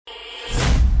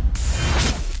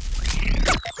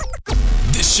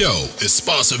show is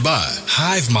sponsored by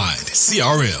Hivemind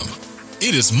CRM.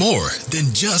 It is more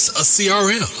than just a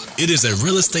CRM. It is a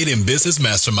real estate and business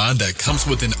mastermind that comes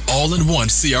with an all-in-one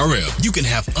CRM. You can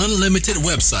have unlimited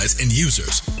websites and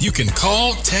users. You can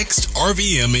call, text,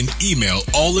 RVM, and email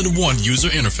all in one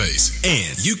user interface.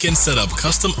 And you can set up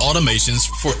custom automations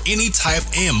for any type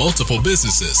and multiple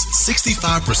businesses.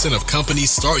 65% of companies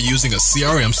start using a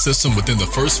CRM system within the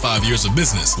first 5 years of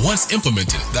business. Once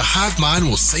implemented, the Hivemind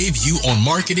will save you on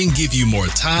marketing, give you more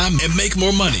time, and make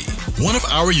more money. One of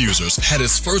our users had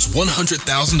his first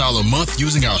 $100,000 month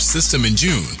using our system in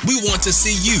June. We want to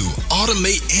see you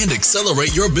automate and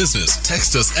accelerate your business.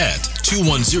 Text us at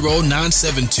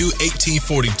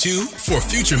 210-972-1842 for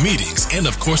future meetings, and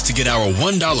of course to get our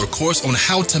 $1 course on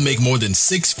how to make more than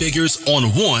 6 figures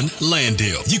on one land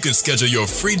deal. You can schedule your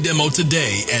free demo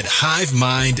today at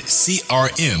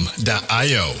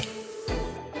hivemindcrm.io.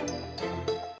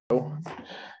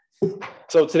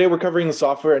 So today we're covering the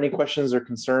software. Any questions or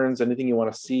concerns, anything you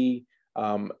want to see,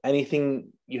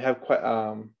 anything you have,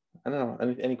 I don't know,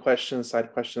 any questions,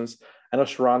 side questions. I know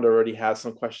Sharonda already has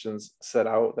some questions set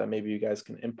out that maybe you guys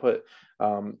can input.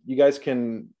 You guys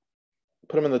can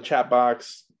put them in the chat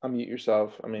box, unmute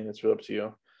yourself. I mean, it's really up to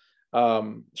you.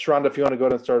 Sharonda, if you want to go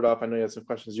ahead and start it off, I know you have some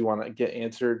questions you want to get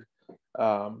answered. If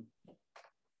you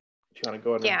want to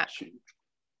go ahead and shoot.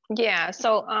 Yeah,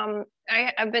 so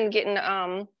I've been getting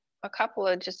a couple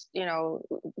of just,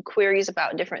 queries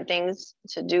about different things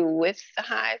to do with the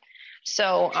Hive.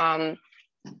 So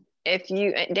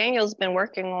Daniel's been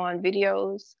working on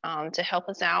videos to help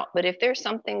us out, but if there's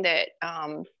something that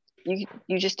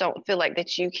you just don't feel like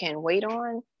that you can wait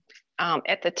on,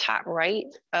 at the top right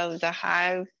of the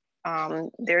Hive,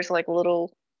 there's like a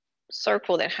little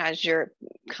circle that has your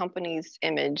company's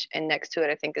image, and next to it,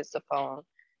 I think is the phone.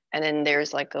 And then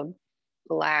there's like a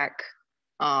black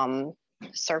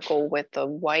circle with a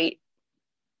white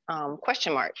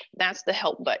question mark. That's the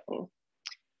help button.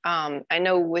 I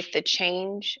know with the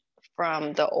change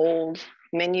from the old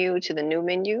menu to the new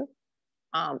menu,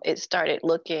 it started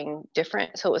looking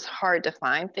different. So it's hard to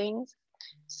find things.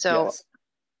 So yes.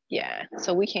 Yeah,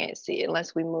 so we can't see it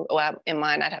unless we move. Well, in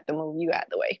mine, I'd have to move you out of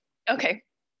the way. Okay.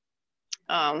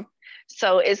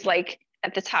 So it's like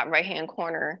at the top right-hand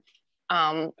corner.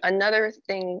 Another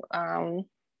thing,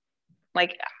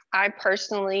 like I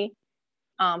personally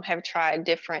have tried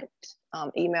different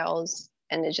emails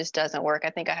and it just doesn't work. I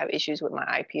think I have issues with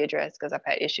my IP address because I've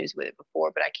had issues with it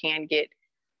before, but I can get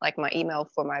like my email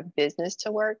for my business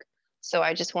to work. So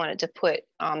I just wanted to put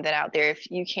that out there.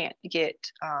 If you can't get,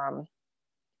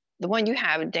 the one you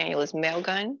have, Daniel, is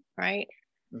Mailgun, right?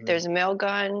 Mm-hmm. There's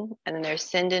Mailgun, and then there's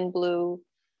Sendinblue.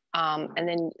 And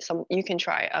then you can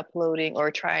try uploading or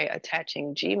try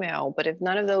attaching Gmail, but if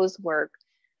none of those work,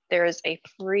 there's a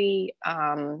free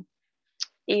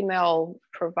email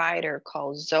provider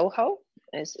called Zoho.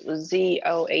 It's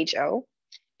Zoho.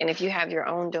 And if you have your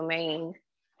own domain,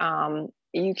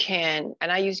 you can,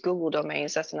 and I use Google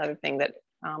domains. That's another thing that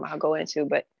I'll go into,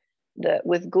 but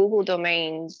with Google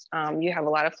domains, you have a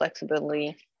lot of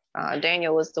flexibility.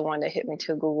 Daniel was the one that hit me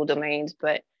to Google domains,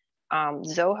 but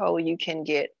Zoho, you can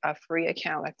get a free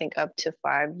account, I think up to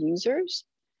 5 users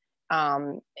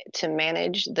to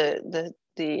manage the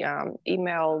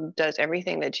email. Does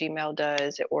everything that Gmail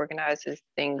does. It organizes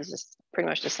things pretty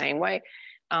much the same way,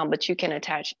 but you can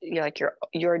attach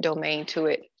your domain to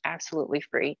it absolutely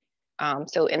free.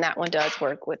 So, and that one does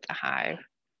work with the Hive.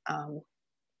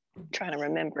 Trying to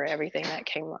remember everything that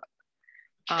came up.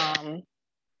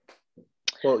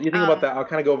 Well, you think about that. I'll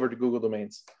kind of go over to Google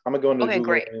domains. I'm gonna go into Google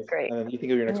domains, great. And then you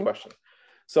think of your next question.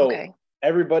 So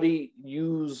everybody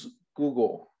use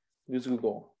Google. Use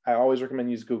Google. I always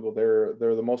recommend use Google. They're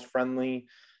the most friendly.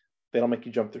 They don't make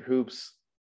you jump through hoops.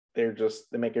 They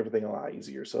make everything a lot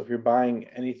easier. So if you're buying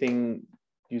anything,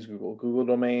 use Google. Google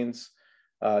domains,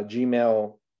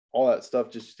 Gmail, all that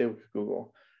stuff. Just stay with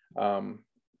Google.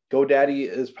 GoDaddy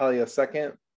is probably a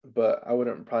second, but I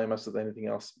wouldn't probably mess with anything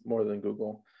else more than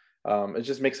Google. It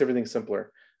just makes everything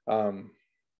simpler. The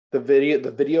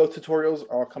video tutorials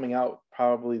are all coming out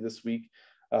probably this week.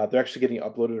 They're actually getting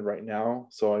uploaded right now.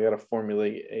 So I got to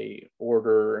formulate a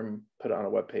order and put it on a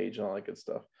web page and all that good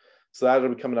stuff. So that'll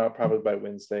be coming out probably by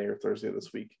Wednesday or Thursday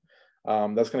this week.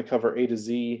 That's going to cover A to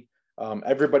Z.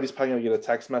 Everybody's probably going to get a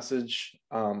text message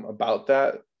about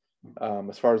that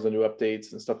as far as the new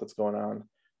updates and stuff that's going on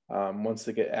once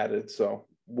they get added. So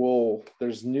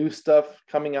there's new stuff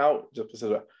coming out. Just because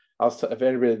if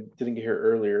anybody didn't get here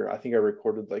earlier, I think I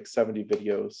recorded like 70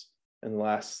 videos in the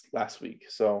last week.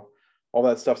 So all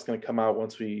that stuff's going to come out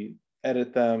once we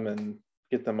edit them and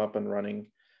get them up and running.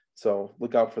 So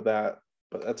look out for that.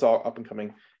 but that's all up and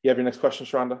coming. You have your next question,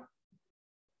 Sharonda?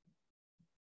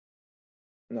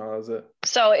 No, that was it.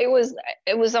 So it was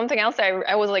something else.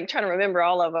 I was like trying to remember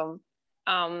all of them.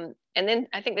 And then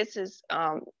I think this is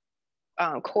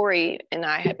Corey and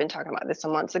I had been talking about this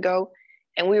some months ago,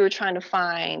 and we were trying to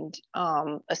find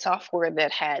a software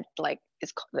that had like,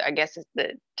 I guess it's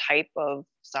the type of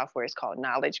software is called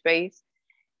knowledge base.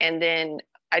 And then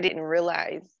I didn't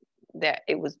realize that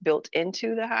it was built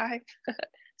into the Hive.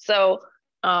 So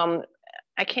I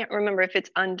can't remember if it's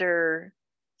under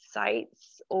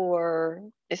sites or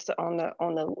it's on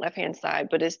the left-hand side,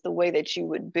 but it's the way that you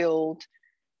would build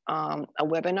a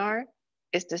webinar.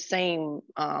 It's the same,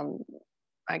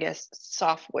 I guess,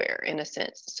 software in a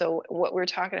sense. So what I'm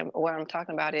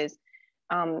talking about is,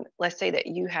 let's say that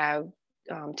you have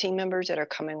team members that are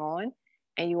coming on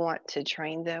and you want to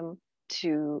train them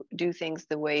to do things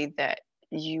the way that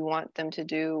you want them to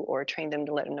do, or train them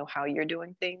to let them know how you're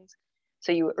doing things.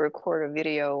 So you would record a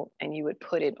video and you would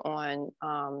put it on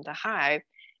the Hive,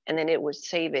 and then it would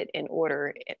save it in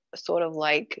order, sort of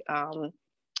like you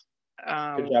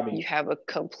have a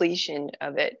completion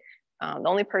of it. The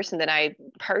only person that I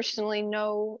personally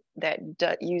know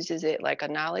that uses it like a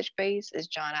knowledge base is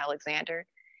John Alexander.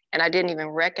 And I didn't even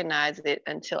recognize it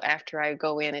until after I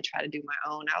go in and try to do my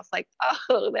own. I was like,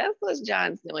 oh, that's what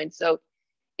John's doing. So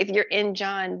if you're in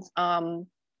John's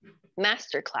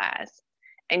masterclass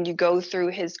and you go through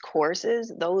his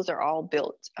courses, those are all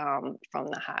built from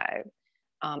the Hive.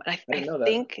 And I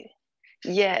think,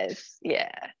 yes,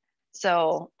 yeah.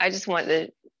 So I just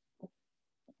wanted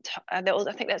to, I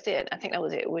think that's it. I think that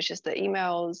was it. It was just the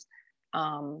emails,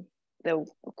 the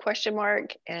question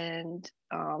mark, and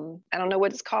I don't know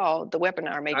what it's called, the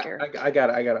webinar maker. I got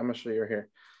it. I'm gonna show you here.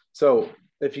 So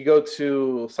if you go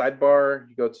to sidebar,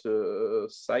 you go to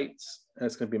sites, and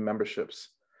it's gonna be memberships.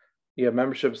 You have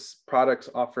memberships, products,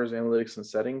 offers, analytics, and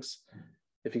settings.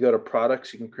 If you go to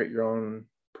products, you can create your own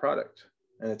product,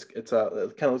 and it kind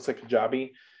of looks like a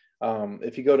Kajabi.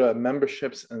 If you go to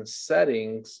memberships and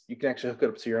settings, you can actually hook it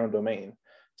up to your own domain.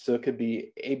 So it could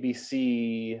be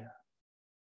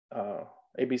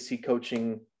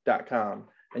abccoaching.com,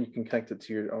 and you can connect it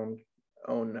to your own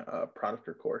product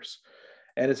or course.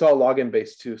 And it's all login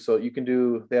based too. So you can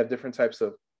they have different types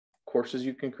of courses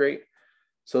you can create.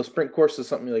 So sprint course is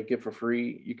something you like give for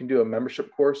free. You can do a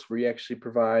membership course where you actually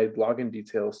provide login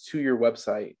details to your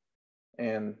website.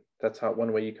 And that's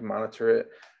one way you can monitor it.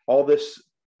 All this,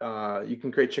 you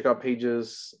can create checkout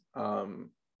pages, all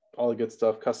the good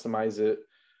stuff, customize it.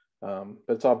 But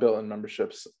it's all built in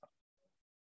memberships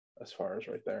as far as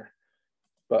right there.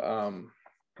 But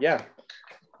yeah,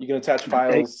 you can attach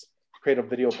files, create a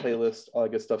video playlist, all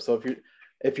that good stuff. So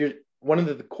if you're one of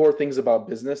the core things about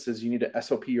business is you need to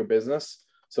SOP your business.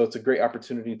 So it's a great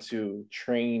opportunity to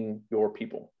train your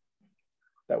people.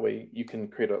 That way you can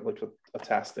create a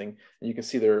task thing, and you can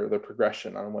see their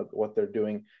progression on what they're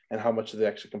doing and how much they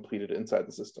actually completed inside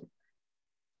the system.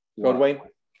 Go ahead, Wayne.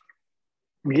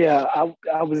 Yeah,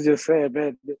 I was just saying,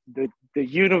 man, the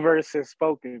universe has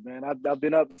spoken, man. I've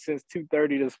been up since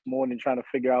 2:30 this morning trying to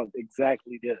figure out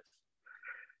exactly this.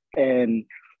 And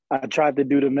I tried to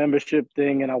do the membership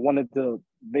thing, and I wanted to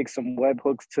make some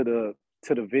webhooks to the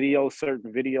videos,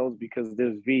 certain videos, because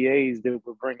there's VAs that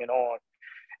we're bringing on,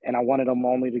 and I wanted them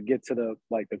only to get to the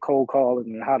cold call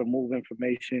and how to move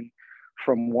information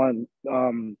from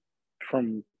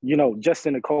just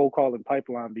in the cold calling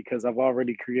pipeline, because I've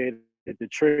already created the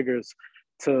triggers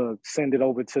to send it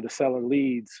over to the seller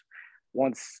leads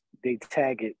once they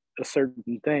tag it a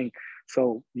certain thing.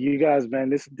 So you guys,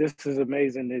 man, this is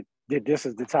amazing. This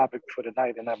is the topic for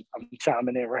tonight, and I'm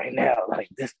chiming in right now. Like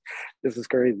this is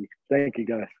crazy. Thank you,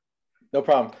 guys. No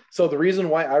problem. So the reason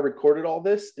why I recorded all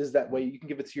this is that way you can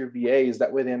give it to your VAs.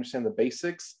 That way they understand the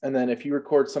basics. And then if you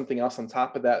record something else on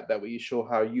top of that, that way you show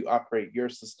how you operate your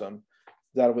system.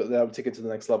 That would take it to the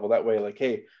next level. That way, like,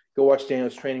 hey, go watch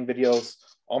Daniel's training videos.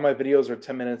 All my videos are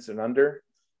 10 minutes and under.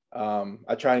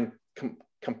 I try and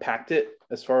compact it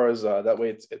as far as that way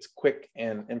it's quick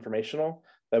and informational.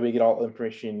 That way you get all the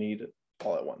information you need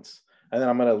all at once. And then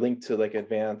I'm going to link to like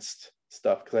advanced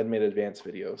stuff because I'd made advanced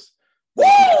videos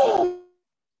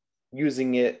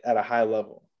using it at a high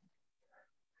level.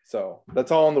 So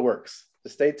that's all in the works.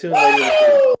 Just stay tuned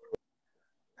later.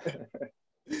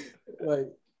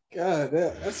 Like, God,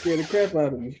 that scared the crap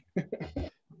out of me.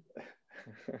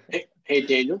 Hey,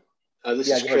 Daniel. This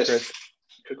is Chris.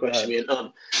 Quick question,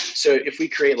 man. So if we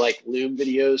create like Loom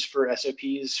videos for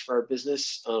SOPs for our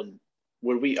business,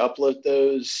 would we upload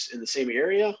those in the same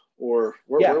area, or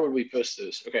where would we post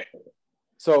those? Okay.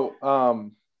 So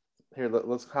here,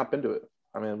 let's hop into it.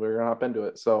 I mean, we're gonna hop into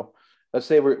it. So let's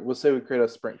say we create a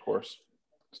sprint course.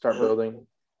 start building.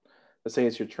 Let's say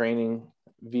it's your training,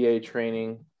 VA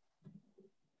training.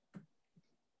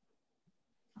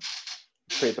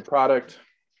 Create the product.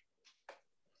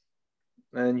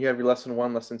 And you have your lesson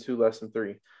 1, lesson 2, lesson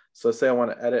 3. So let's say I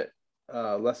want to edit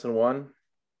lesson 1.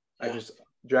 I just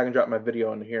drag and drop my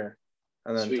video into here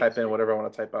and then type in whatever I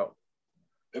want to type out.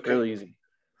 Okay. Really easy.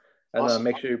 And then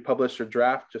make sure you publish your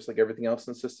draft, just like everything else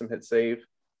in the system, hit save.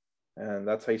 And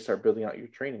that's how you start building out your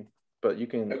training. But you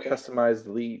can customize,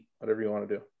 delete, whatever you want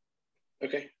to do.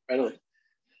 Okay, right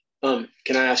on.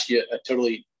 Can I ask you a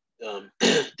totally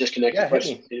disconnected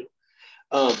question?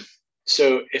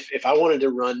 So if I wanted to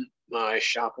run my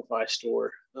Shopify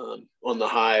store on the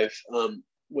Hive,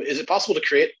 is it possible to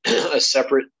create a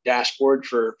separate dashboard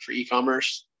for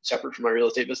e-commerce, separate from my real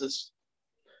estate business?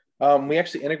 We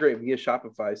actually integrate via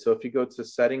Shopify. So if you go to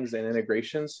settings and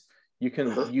integrations, you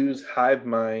can use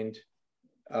Hivemind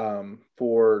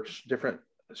for different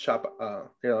shop.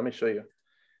 Here, let me show you.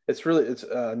 It's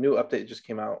a new update just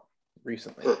came out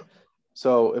recently.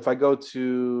 So if I go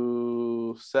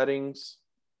to settings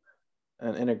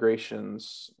and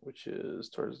integrations, which is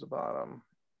towards the bottom,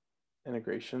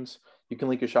 integrations, you can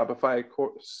link your Shopify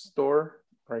store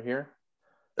right here.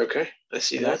 Okay, I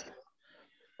see that.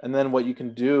 And then what you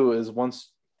can do is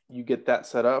once you get that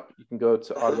set up, you can go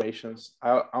to automations.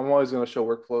 I'm always going to show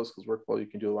workflows because workflow, you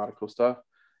can do a lot of cool stuff.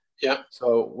 Yeah.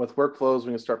 So with workflows, we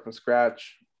can start from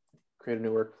scratch, create a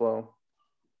new workflow.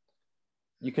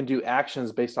 You can do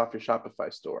actions based off your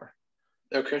Shopify store.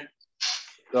 Okay.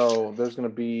 So there's going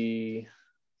to be,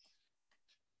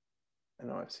 I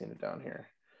know I've seen it down here.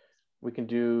 We can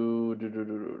do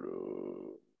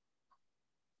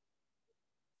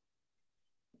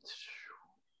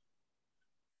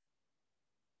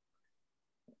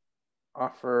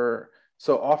offer.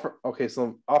 So offer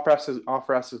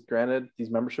access granted.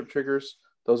 These membership triggers,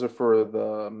 those are for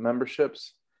the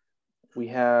memberships. We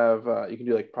have, you can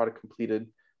do like product completed.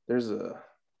 There's a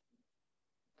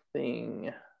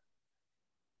thing.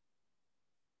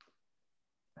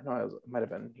 I know it might have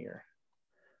been here.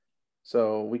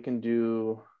 So we can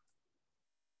do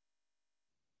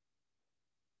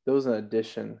those in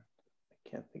addition. I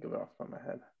can't think of it off the top of my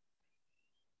head.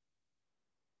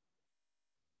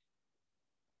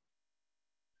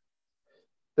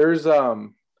 There's,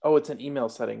 it's in email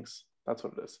settings. That's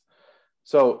what it is.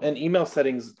 So in email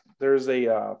settings, there's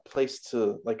a place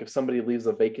to, like, if somebody leaves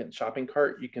a vacant shopping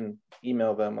cart, you can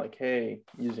email them like, hey,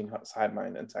 using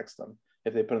Hivemind, and text them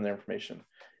if they put in their information.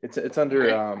 It's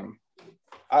under,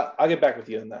 I'll get back with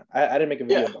you on that. I didn't make a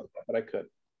video about that, but I could.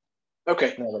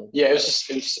 Okay. Yeah, it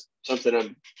was something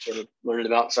I'm sort of learning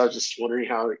about. So I was just wondering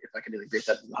if I can integrate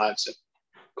that in the Hive. So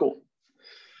cool.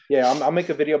 Yeah, I'll make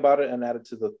a video about it and add it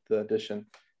to the edition.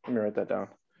 Let me write that down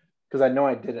because I know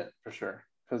I did it for sure.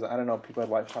 Because I don't know if people have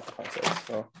live Shopify sites,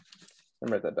 so let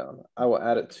me write that down. I will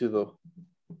add it to the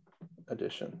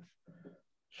edition.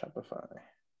 Shopify.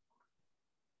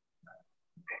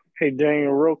 Hey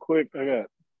Daniel, real quick, I got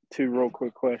 2 real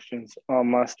quick questions.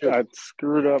 I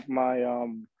screwed up my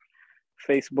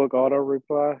Facebook auto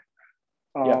reply.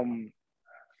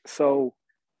 So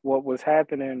what was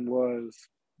happening was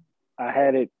I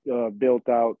had it built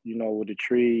out, with the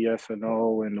tree, yes or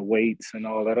no, and the weights and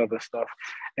all that other stuff.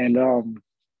 And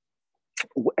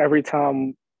every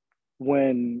time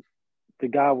when the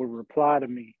guy would reply to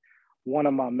me, one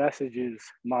of my messages,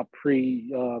 my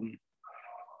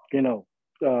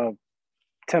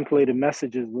templated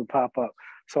messages would pop up.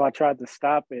 So I tried to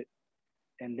stop it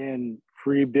and then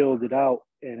rebuild it out,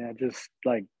 and I just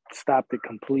stopped it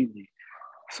completely.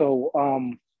 So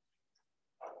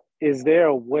is there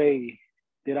a way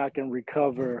that I can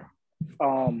recover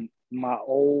my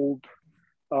old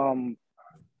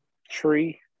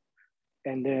tree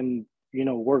and then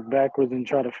work backwards and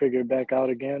try to figure it back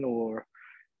out again, or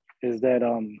is that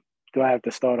do I have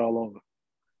to start all over?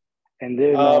 And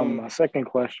then my second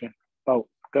question. Oh,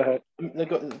 go ahead.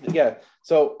 Yeah.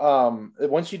 So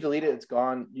once you delete it, it's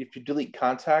gone. If you delete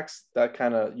contacts,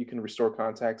 you can restore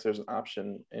contacts. There's an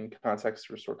option in contacts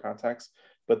to restore contacts,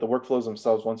 but the workflows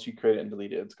themselves, once you create it and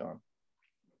delete it, it's gone.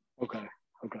 Okay.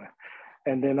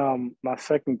 And then my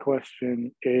second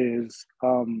question is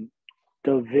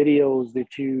the videos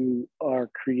that you are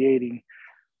creating,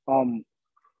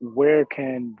 where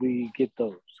can we get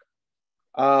those?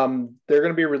 They're going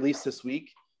to be released this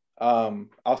week.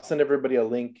 I'll send everybody a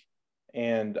link,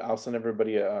 and I'll send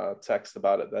everybody a text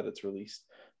about it that it's released.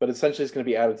 But essentially, it's going to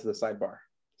be added to the sidebar.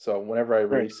 So whenever I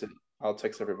release it, I'll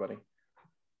text everybody.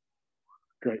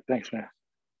 Great. Thanks, man.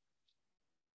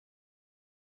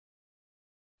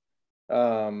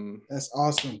 That's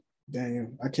awesome,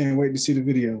 Daniel. I can't wait to see the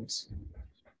videos.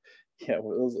 Yeah, it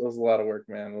was a lot of work,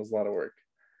 man. It was a lot of work.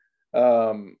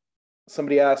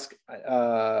 Somebody asked,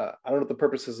 I don't know what the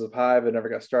purpose is of Hive. It never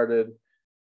got started.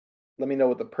 Let me know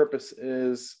what the purpose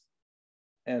is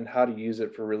and how to use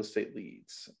it for real estate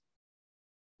leads,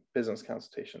 business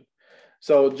consultation.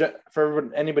 So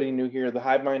for anybody new here, the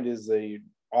Hivemind is a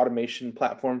automation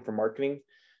platform for marketing.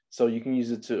 So you can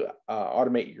use it to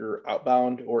automate your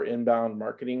outbound or inbound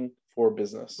marketing for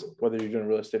business, whether you're doing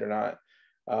real estate or not.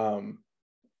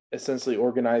 Essentially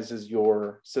organizes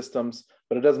your systems,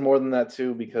 but it does more than that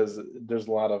too, because there's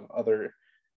a lot of other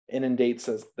inundates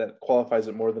that qualifies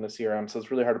it more than a CRM. So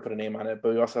it's really hard to put a name on it,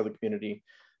 but we also have the community.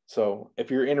 So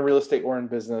if you're in real estate or in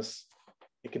business,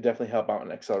 it could definitely help out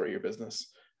and accelerate your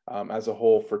business as a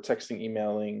whole for texting,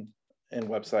 emailing, and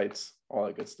websites, all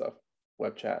that good stuff,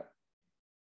 web chat.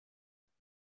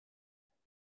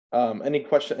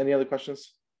 Any other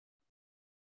questions?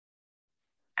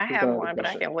 I have one, but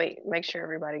I can wait, make sure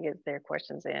everybody gets their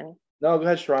questions in. No, go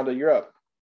ahead, Sharonda, you're up.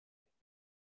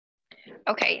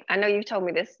 Okay, I know you've told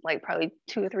me this like probably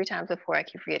 2 or 3 times before, I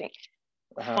keep forgetting.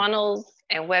 Funnels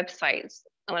and websites.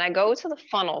 When I go to the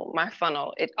funnel, my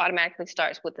funnel, it automatically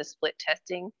starts with the split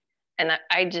testing. And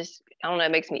I don't know,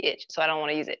 it makes me itch, so I don't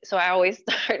want to use it. So I always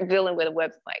start dealing with a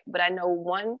website, but I know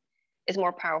one is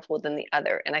more powerful than the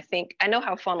other. And I know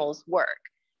how funnels work,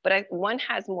 but one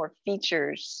has more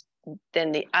features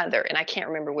than the other, and I can't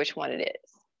remember which one it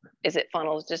is. Is it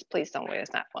funnels? Just please tell me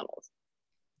it's not funnels.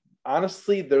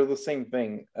 Honestly, they're the same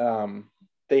thing.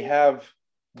 They have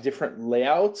different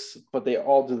layouts, but they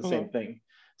all do the same thing.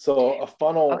 So a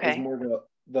funnel is more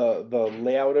the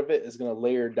layout of it is going to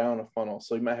layer down a funnel.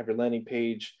 So you might have your landing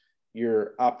page,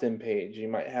 your opt-in page, you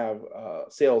might have a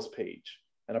sales page,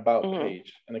 an about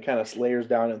page, and it kind of layers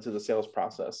down into the sales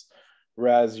process.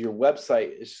 Whereas your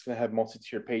website is just going to have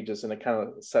multi-tier pages, and it kind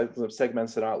of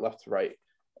segments it out left to right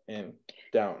and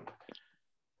down.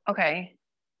 Okay.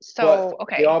 So,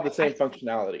 they all have the same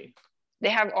functionality. They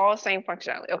have all the same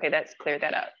functionality. Okay, that's cleared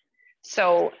that up.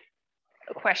 So,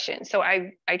 question. So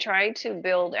I tried to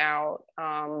build out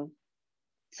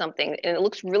something, and it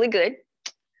looks really good,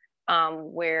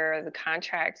 where the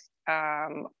contracts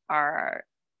are,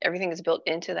 everything is built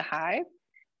into the Hive,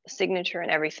 signature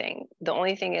and everything. The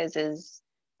only thing is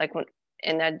like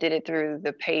and I did it through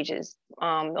the pages.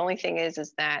 The only thing is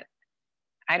that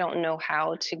I don't know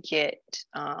how to get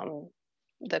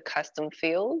the custom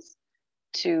fields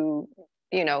to,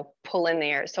 pull in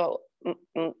there. So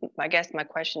I guess my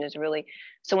question is really,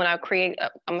 so when I create,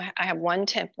 I have one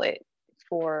template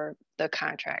for the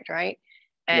contract, right?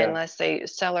 And let's say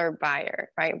seller,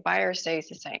 buyer, right? Buyer stays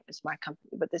the same as my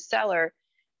company, but the seller,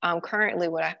 currently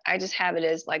what I just have it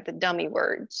as like the dummy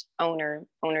words, owner,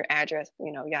 address,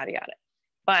 yada, yada.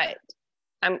 But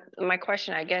my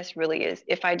question, I guess, really is,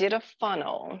 if I did a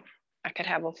funnel, I could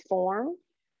have a form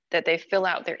that they fill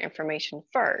out their information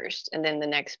first, and then the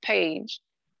next page,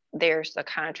 there's the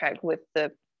contract with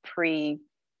the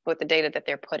data that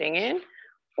they're putting in.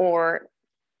 Or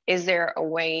is there a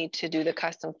way to do the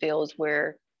custom fields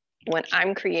where when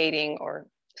I'm creating or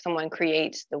someone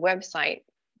creates the website,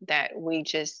 that we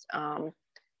just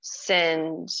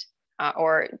send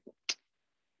or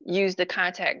use the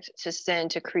contact to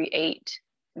send to create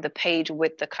the page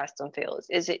with the custom fields?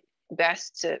 Is it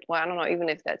best to, well, I don't know even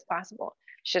if that's possible.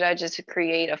 Should I just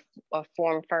create a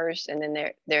form first, and then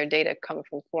their data coming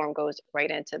from form goes right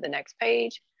into the next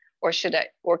page? Or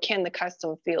can the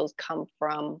custom fields come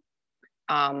from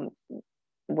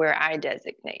where I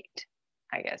designate?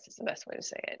 I guess is the best way to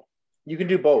say it. You can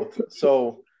do both.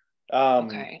 So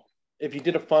if you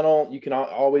did a funnel, you can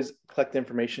always collect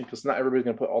information, because not everybody's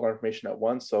going to put all their information at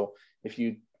once. So if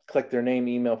you collect their name,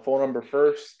 email, phone number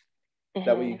first,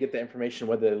 that way you get the information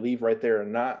whether they leave right there or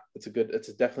not. It's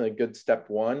definitely a good step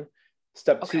one.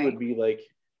 Step two would be like,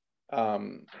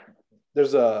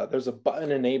 there's a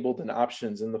button enabled in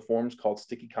options in the forms called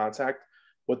sticky contact.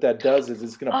 What that does is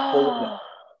it's going to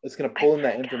pull in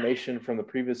that information from the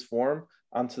previous form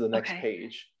onto the next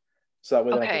page. So that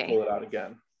way they don't have to pull it out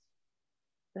again.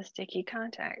 The sticky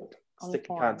contact. Sticky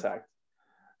contact.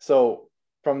 So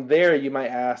from there, you might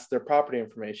ask their property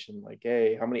information, like,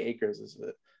 hey, how many acres is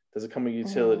it? Does it come with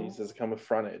utilities? Does it come with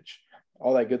frontage?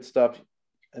 All that good stuff.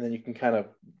 And then you can kind of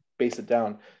base it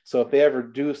down. So if they ever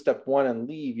do step one and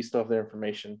leave, you still have their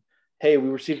information. Hey, we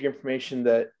received your information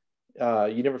that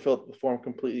you never filled out the form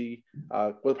completely.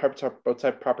 What type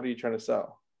of property are you trying to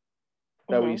sell?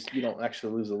 That way you don't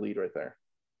actually lose a lead right there.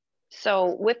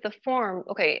 So with the form,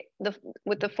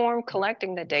 with the form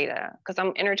collecting the data, because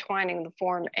I'm intertwining the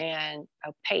form and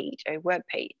a web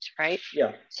page, right?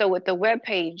 Yeah. So with the web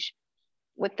page,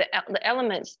 with the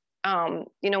elements,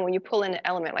 when you pull in the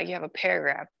element, like you have a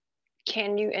paragraph,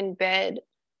 can you embed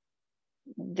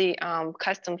the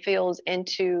custom fields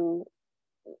into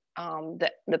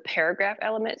the paragraph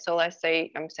element? So let's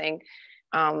say I'm saying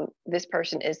this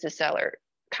person is the seller.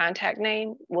 Contact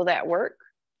name, will that work?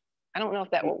 I don't know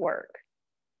if that would work.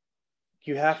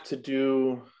 You have to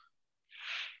do,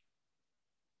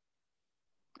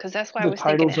 because that's why I was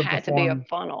thinking it had to be a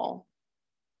funnel.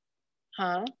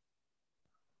 Huh?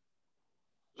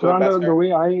 So the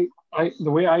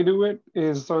way I do it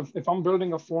is, so if I'm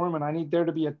building a form and I need there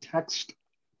to be a text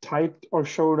typed or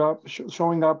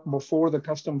showing up before the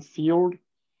custom field,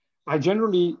 I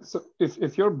generally, so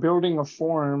if you're building a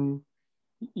form,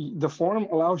 the form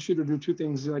allows you to do two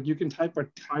things. Like you can type a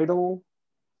title,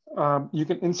 you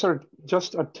can insert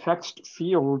just a text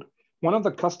field. One of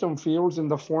the custom fields in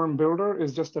the form builder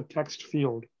is just a text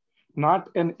field, not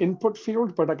an input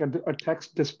field, but like a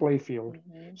text display field.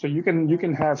 Mm-hmm. So you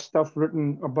can have stuff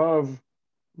written above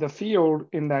the field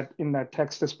in that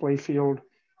text display field,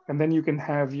 and then you can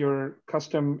have your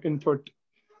custom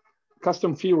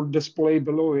field display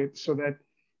below it, so that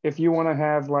if you want to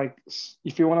have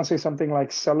if you want to say something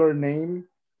like seller name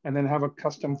and then have a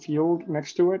custom field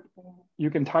next to it,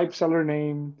 you can type seller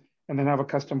name and then have a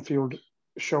custom field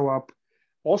show up.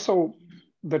 Also,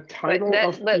 the title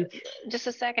but just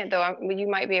a second though, you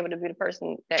might be able to be the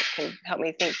person that can help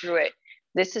me think through it.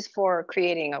 This is for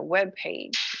creating a web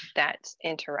page that's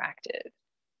interactive.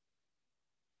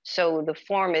 So the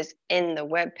form is in the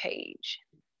web page.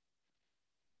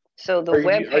 So the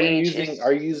web page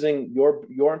are you using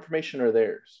your information or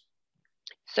theirs?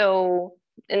 So,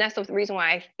 and that's the reason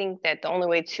why I think that the only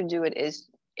way to do it is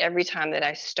every time that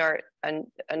I start a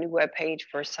new web page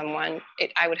for someone,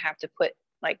 I would have to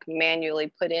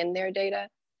manually put in their data.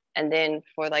 And then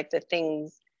for the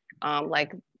things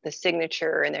like the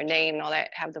signature and their name and all that,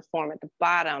 have the form at the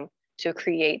bottom to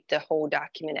create the whole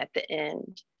document at the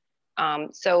end.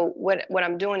 So what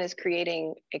I'm doing is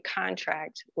creating a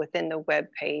contract within the web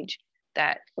page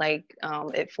that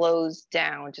it flows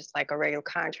down just like a regular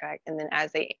contract. And then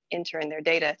as they enter in their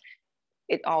data,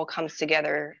 it all comes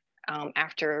together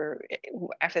after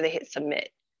they hit submit.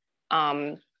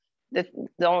 The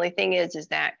only thing is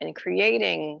that in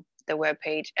creating the web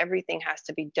page, everything has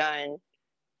to be done.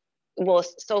 Well,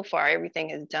 so far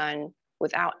everything is done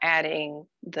without adding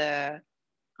the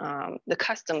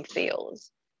custom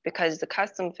fields, because the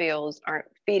custom fields aren't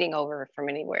feeding over from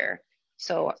anywhere.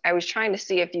 So I was trying to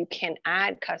see if you can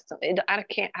add custom. I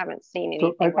haven't seen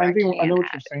anything. So I know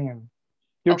what you're saying.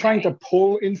 You're trying to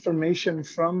pull information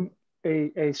from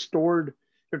a stored.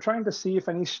 You're trying to see if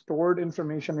any stored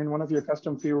information in one of your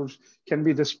custom fields can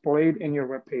be displayed in your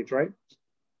web page, right?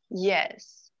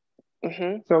 Yes.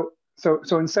 Mm-hmm.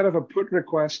 So instead of a put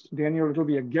request, Daniel, it'll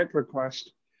be a get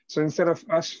request. So instead of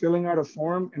us filling out a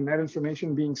form and that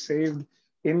information being saved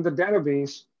in the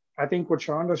database, I think what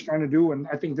Sharonda's trying to do, and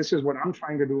I think this is what I'm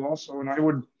trying to do also, and I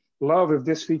would love if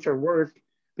this feature worked,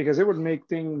 because it would make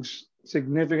things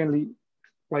significantly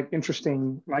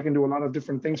interesting. I can do a lot of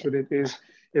different things with it, is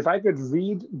if I could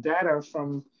read data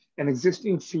from an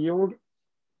existing field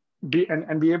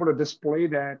and be able to display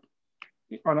that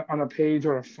on a page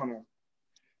or a funnel.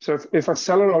 So if a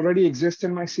seller already exists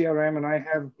in my CRM and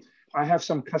I have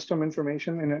some custom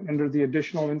information under the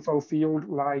additional info field,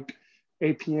 like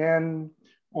APN,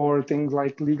 or things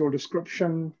like legal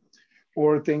description,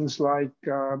 or things like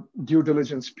due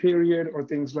diligence period, or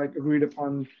things like agreed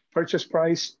upon purchase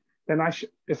price, then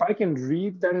if I can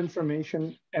read that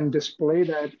information and display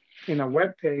that in a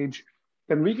web page,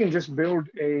 then we can just build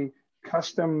a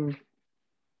custom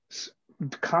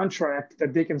contract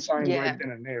that they can sign right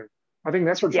then and there. I think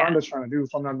that's what Sharonda's trying to do,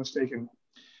 if I'm not mistaken.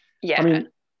 Yeah. I mean,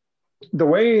 the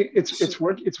way it's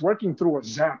working through a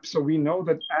ZAP, so we know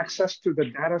that access to the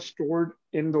data stored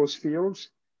in those fields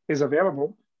is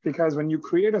available, because when you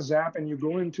create a ZAP and you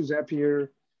go into Zapier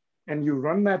and you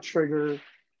run that trigger,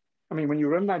 I mean, when you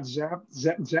run that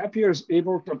Zapier is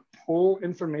able to pull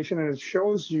information, and it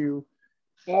shows you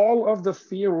all of the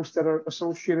fields that are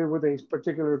associated with a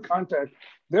particular contact.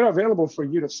 They're available for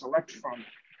you to select from.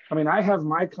 I mean, I have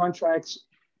my contracts,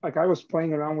 I was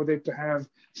playing around with it to have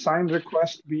signed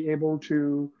request be able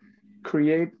to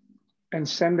create and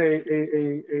send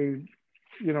a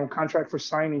contract for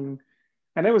signing.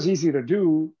 And it was easy to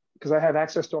do because I had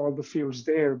access to all the fields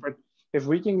there. But if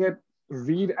we can get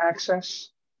read access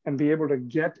and be able to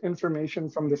get information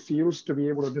from the fields to be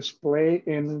able to display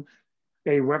in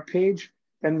a web page,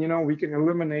 then we can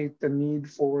eliminate the need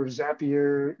for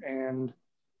Zapier and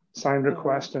sign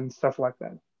request and stuff like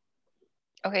that.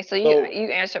 Okay, so you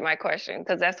answered my question,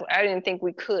 because I didn't think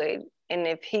we could. And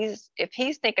if he's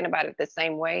thinking about it the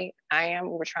same way I am,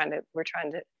 we're trying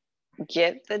to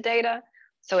get the data.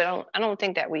 So I don't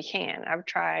think that we can. I've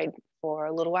tried for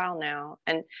a little while now.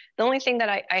 And the only thing that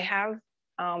I have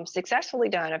successfully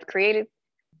done, I've created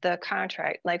the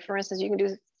contract. Like for instance, you can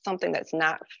do something that's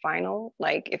not final.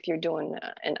 Like if you're doing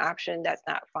an option that's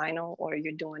not final, or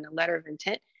you're doing a letter of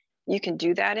intent, you can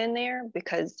do that in there,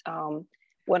 because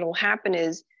what will happen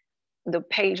is the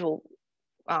page will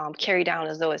carry down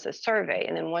as though it's a survey.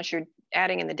 And then once you're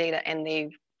adding in the data and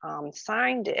they've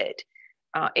signed it,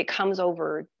 it comes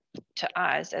over to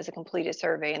us as a completed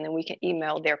survey, and then we can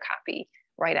email their copy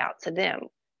right out to them.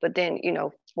 But then,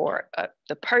 for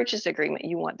the purchase agreement,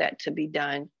 you want that to be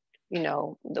done,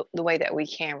 the way that we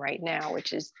can right now,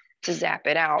 which is to zap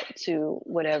it out to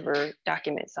whatever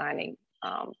document signing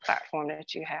platform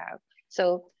that you have.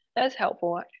 So that's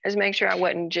helpful. Just make sure I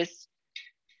wasn't just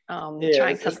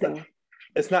trying something.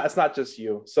 It's not just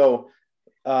you. So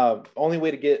only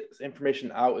way to get information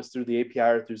out is through the API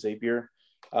or through Zapier.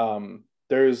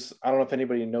 I don't know if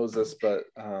anybody knows this, but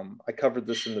I covered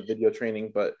this in the video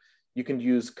training, but you can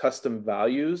use custom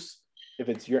values if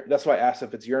it's that's why I asked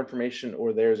if it's your information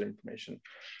or theirs information.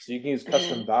 So you can use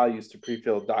custom values to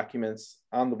pre-fill documents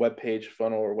on the web page,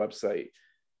 funnel, or website.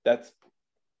 That's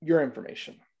your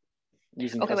information.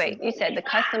 Okay, wait, you said the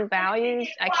custom values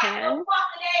I can?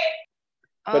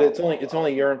 But it's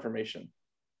only your information.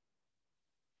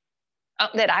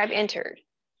 That I've entered.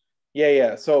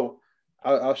 Yeah. So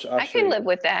I'll I can live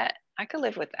with that. I could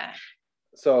live with that.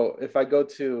 So if I go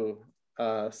to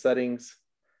settings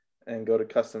and go to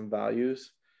custom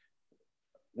values,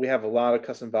 we have a lot of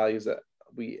custom values that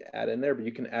we add in there, but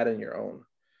you can add in your own.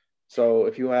 So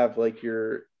if you have like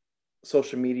your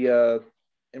social media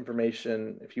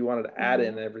information, if you wanted to add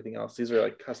in everything else, these are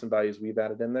like custom values we've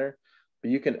added in there,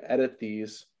 but you can edit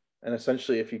these. And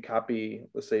essentially if you copy,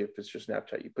 let's say if it's your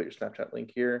Snapchat, you put your Snapchat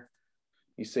link here,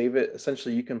 you save it.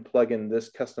 Essentially you can plug in this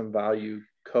custom value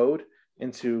code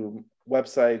into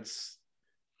websites,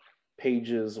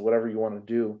 pages, whatever you want to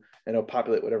do, and it'll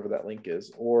populate whatever that link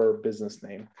is, or business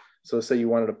name. So say you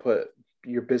wanted to put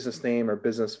your business name or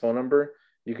business phone number,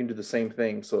 you can do the same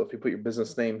thing. So if you put your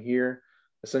business name here,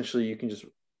 essentially you can just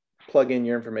plug in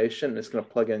your information and it's going to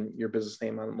plug in your business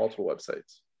name on multiple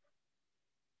websites.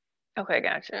 Okay,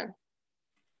 gotcha.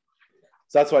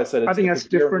 So that's why I said I think that's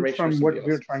different from what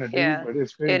we're trying to do, but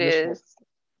it's very useful.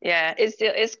 Yeah,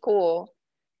 it's cool.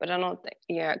 But I don't think,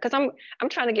 because I'm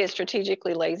trying to get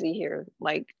strategically lazy here.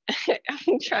 Like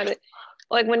I'm trying to,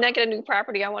 like when I get a new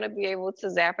property, I want to be able to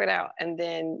zap it out, and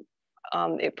then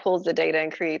it pulls the data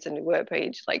and creates a new web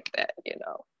page like that,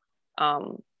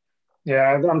 I'm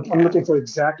looking for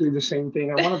exactly the same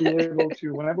thing. I want to be able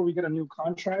to, whenever we get a new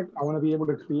contract, I want to be able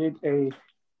to create a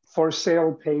for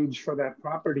sale page for that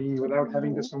property without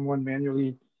having to someone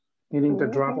manually needing to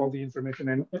drop all the information.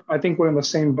 And I think we're in the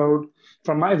same boat.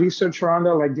 From my research,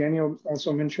 Rhonda, like Daniel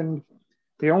also mentioned,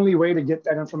 the only way to get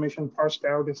that information parsed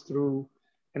out is through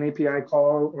an API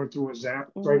call or through a Zap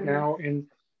right now. And,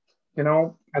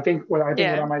 I think what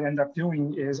I might end up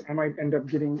doing is I might end up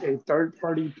getting a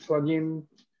third-party plugin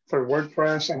for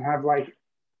WordPress and have like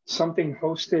something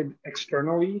hosted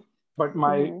externally, but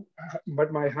my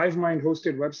Hivemind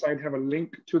hosted website have a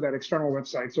link to that external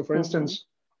website. So for instance,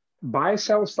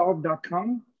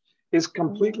 buysellsolve.com is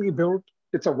completely built.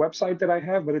 It's a website that I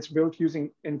have, but it's built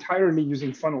entirely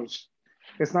using funnels.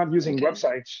 It's not using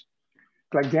websites.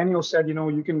 Like Daniel said,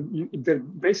 they're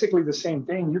basically the same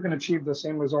thing. You can achieve the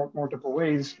same result multiple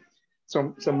ways.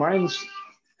 So mine's,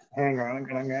 hang on, I'm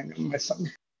gonna mess something.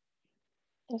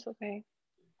 That's okay.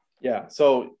 Yeah.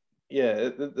 So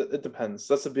it depends.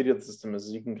 That's the beauty of the system is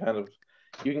you can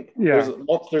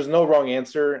there's no wrong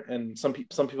answer, and some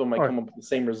people might come up with the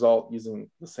same result using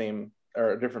the same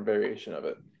or a different variation of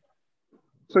it.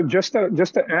 So just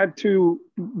to add to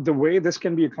the way this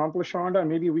can be accomplished, Rhonda,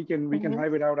 maybe we can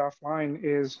hive it out offline,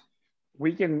 is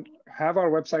we can have our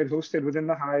website hosted within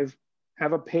the Hive,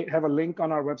 have a link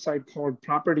on our website called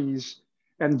properties,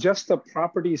 and just the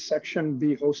properties section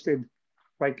be hosted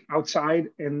like outside,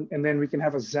 and then we can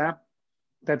have a Zap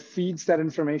that feeds that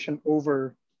information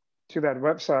over to that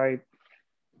website.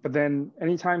 But then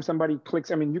anytime somebody clicks,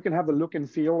 you can have the look and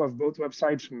feel of both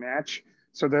websites match.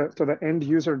 So the end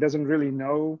user doesn't really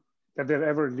know that they're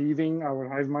ever leaving our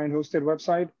Hivemind hosted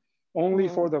website. Only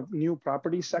for the new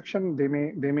property section, they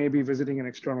may be visiting an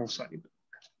external site.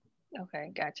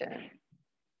 Okay, gotcha.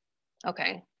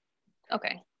 Okay,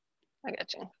 I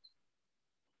got you.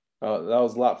 Oh, that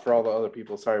was a lot for all the other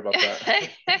people. Sorry about that.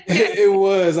 It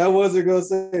was. I wasn't gonna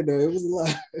say that. It was a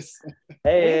lot.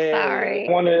 Hey, sorry.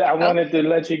 I wanted to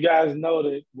let you guys know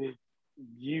that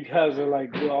you guys are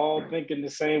we're all thinking the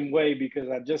same way, because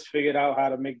I just figured out how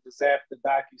to make the Zap the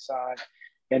DocuSign,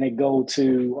 and it go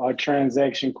to our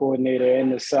transaction coordinator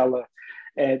and the seller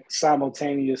at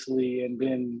simultaneously. And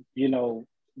then, you know,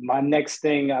 my next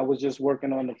thing, I was just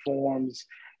working on the forms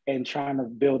and trying to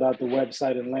build out the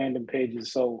website and landing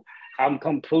pages. So I'm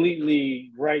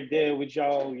completely right there with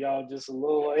y'all. Y'all just a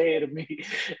little ahead of me.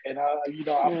 And,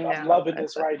 I'm loving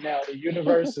this right now. The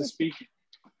universe is speaking.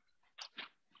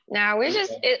 Now,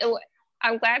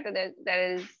 I'm glad that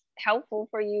is helpful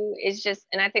for you. It's just,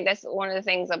 and I think that's one of the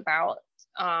things about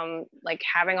like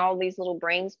having all these little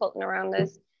brains floating around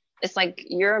this. It's like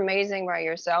you're amazing by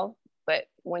yourself, but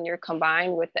when you're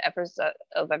combined with the efforts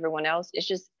of everyone else, it's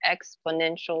just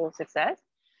exponential success.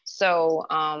 So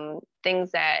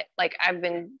things that, like, I've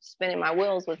been spinning my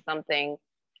wheels with something,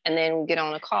 and then we get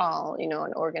on a call, you know,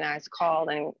 an organized call,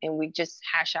 and we just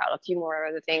hash out a few more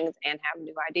other things and have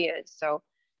new ideas. So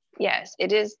yes,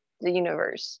 it is the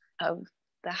universe of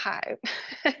the hive.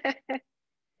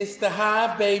 It's the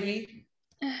hive, baby.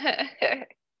 There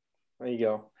you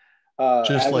go.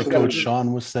 Just like Coach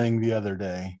Sean was saying the other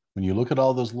day, when you look at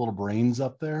all those little brains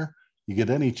up there, you get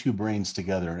any two brains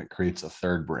together and it creates a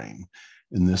third brain.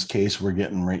 In this case, we're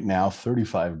getting right now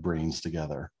 35 brains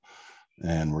together,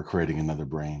 and we're creating another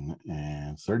brain.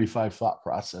 And 35 thought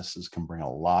processes can bring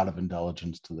a lot of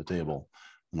intelligence to the table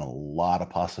and a lot of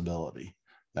possibility.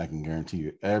 I can guarantee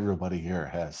you everybody here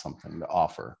has something to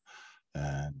offer.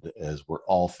 And as we're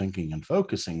all thinking and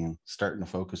focusing, starting to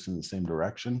focus in the same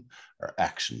direction, our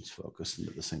actions focus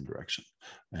into the same direction,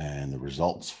 and the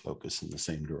results focus in the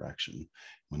same direction.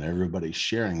 When everybody's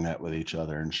sharing that with each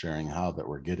other and sharing how that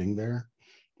we're getting there,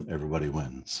 everybody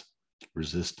wins.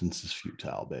 Resistance is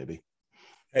futile, baby.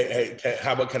 Hey,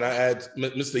 how about, can I add,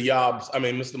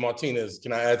 Mr. Martinez,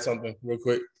 can I add something real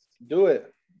quick? Do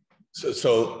it.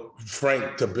 So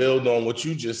Frank, to build on what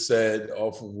you just said,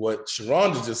 off of what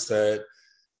Sharonda just said,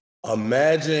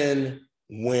 imagine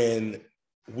when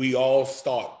we all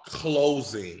start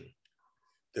closing,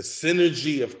 the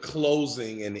synergy of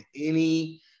closing in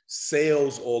any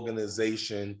sales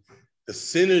organization, the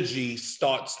synergy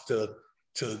starts to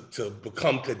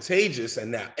become contagious, and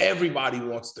now everybody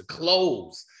wants to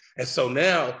close. And so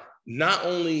now not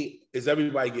only is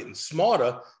everybody getting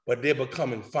smarter, but they're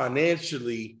becoming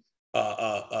financially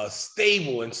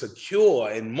stable and secure,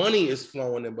 and money is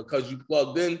flowing. And because you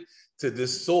plugged in to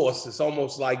this source, it's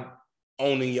almost like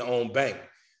owning your own bank,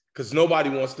 because nobody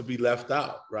wants to be left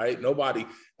out, right? Nobody,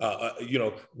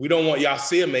 we don't want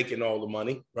Yasir making all the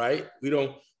money, right?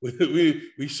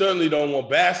 We certainly don't want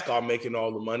Bhaskar making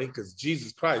all the money, because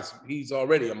Jesus Christ, he's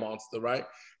already a monster, right?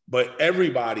 But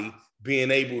everybody being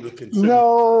able to contribute.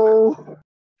 No.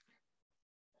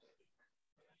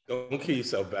 Don't kill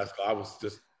yourself, Bhaskar. I was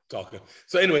just talking.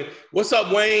 So anyway, what's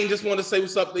up, Wayne? Just want to say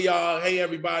what's up to y'all. Hey,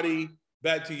 everybody.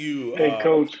 Back to you. Hey,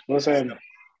 Coach. What's happening?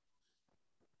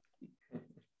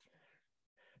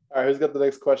 All right, who's got the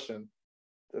next question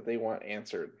that they want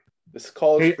answered? This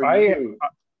call is for you.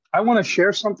 I want to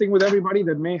share something with everybody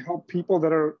that may help people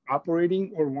that are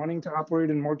operating or wanting to operate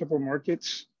in multiple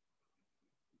markets.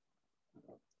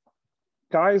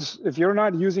 Guys, if you're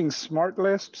not using Smart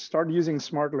Lists, start using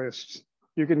Smart Lists.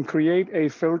 You can create a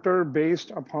filter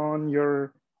based upon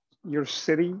your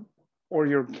city or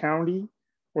your county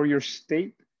or your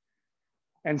state,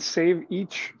 and save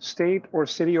each state or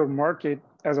city or market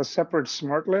as a separate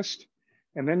Smart List.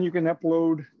 And then you can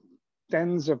upload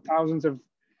tens of thousands of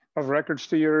records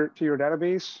to your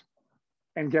database.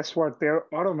 And guess what? They're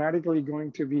automatically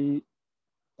going to be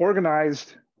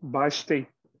organized by state.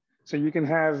 So you can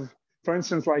have, for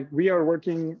instance, like we are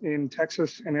working in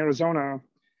Texas and Arizona,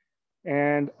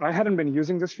 and I hadn't been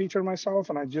using this feature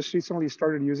myself, and I just recently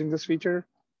started using this feature.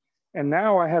 And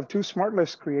now I have two Smart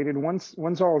Lists created.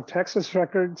 One's all Texas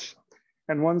records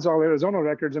and one's all Arizona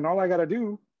records. And all I got to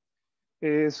do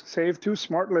is save two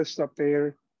Smart Lists up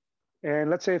there. And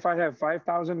let's say if I have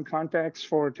 5,000 contacts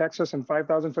for Texas and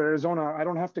 5,000 for Arizona, I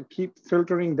don't have to keep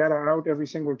filtering data out every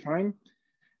single time.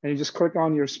 And you just click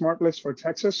on your Smart List for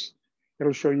Texas.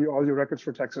 It'll show you all your records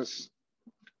for Texas.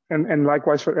 And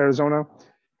likewise for Arizona.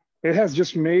 It has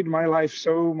just made my life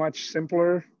so much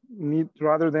simpler,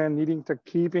 rather than needing to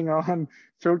keeping on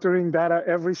filtering data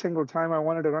every single time I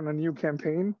wanted to run a new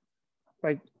campaign.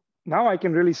 Like now I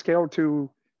can really scale to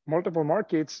multiple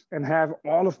markets and have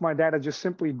all of my data just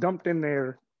simply dumped in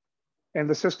there, and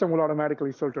the system will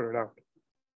automatically filter it out.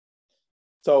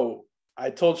 So I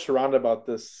told Sharonda about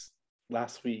this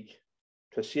last week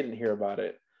because she didn't hear about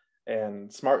it,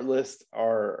 and Smart Lists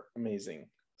are amazing.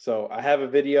 So I have a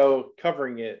video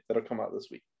covering it that'll come out this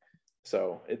week.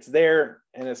 So it's there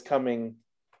and it's coming.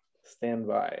 Stand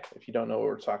by if you don't know what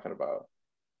we're talking about.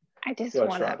 I just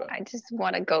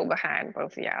want to go behind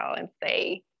both of y'all and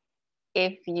say,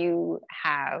 if you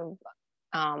have,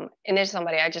 and there's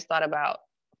somebody I just thought about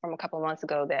from a couple of months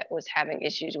ago that was having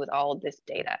issues with all of this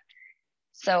data.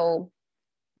 So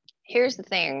here's the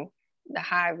thing, the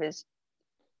Hive is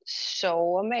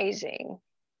so amazing.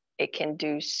 It can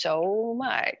do so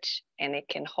much and it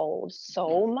can hold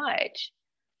so much.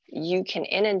 You can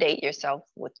inundate yourself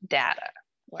with data,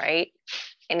 right?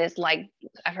 And it's like,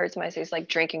 I've heard somebody say it's like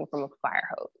drinking from a fire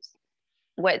hose.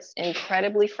 What's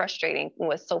incredibly frustrating,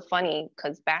 what's so funny,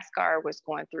 because Bhaskar was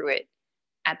going through it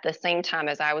at the same time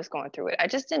as I was going through it. I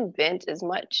just didn't vent as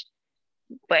much.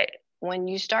 But when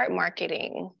you start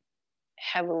marketing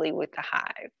heavily with the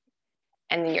Hive,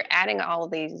 and then you're adding all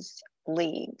of these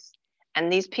leads,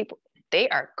 and these people, they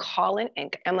are calling,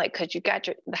 and I'm like, because you got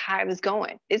the Hive is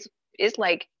going. It's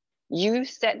like you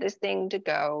set this thing to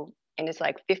go, and it's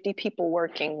like 50 people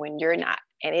working when you're not,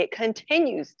 and it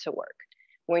continues to work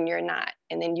when you're not,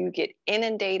 and then you get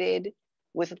inundated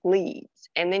with leads,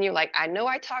 and then you're like, I know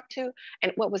I talked to,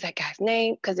 and what was that guy's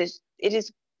name? Because it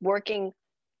is working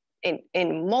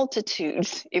in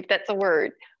multitudes, if that's a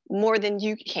word, more than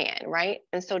you can, right?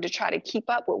 And so to try to keep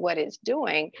up with what it's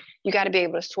doing, you got to be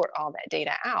able to sort all that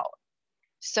data out.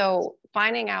 So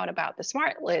finding out about the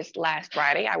smart list last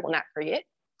Friday, I will not forget.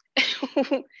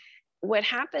 What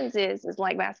happens is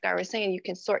like Bhaskar was saying, you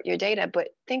can sort your data, but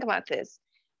think about this.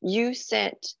 You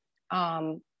sent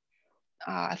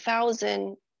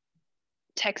 1,000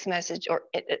 text message or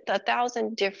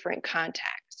 1,000 different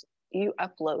contacts you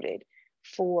uploaded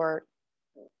for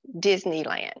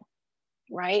Disneyland,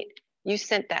 right? You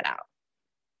sent that out.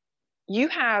 You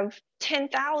have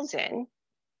 10,000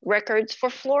 records for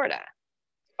Florida.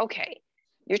 Okay,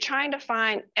 you're trying to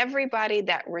find everybody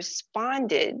that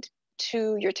responded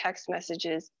to your text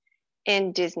messages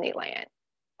in Disneyland.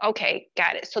 Okay,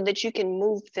 got it. So that you can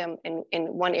move them in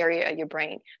one area of your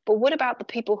brain. But what about the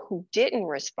people who didn't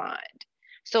respond?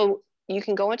 So you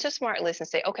can go into Smart List and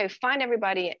say, okay, find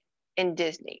everybody in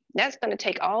Disney. That's going to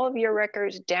take all of your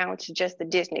records down to just the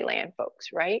Disneyland folks,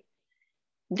 right?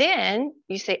 Then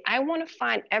you say, I want to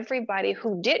find everybody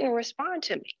who didn't respond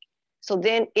to me. So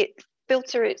then it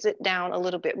filters it down a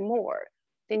little bit more.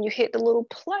 Then you hit the little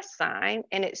plus sign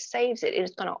and it saves it.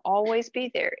 It's going to always be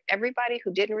there. Everybody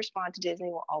who didn't respond to Disney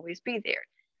will always be there.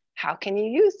 How can you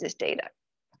use this data?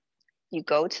 You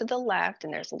go to the left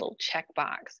and there's a little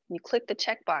checkbox. You click the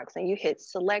checkbox and you hit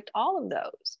select all of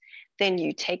those. Then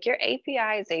you take your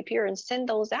API, Zapier, and send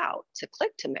those out to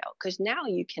Click to Mail, because now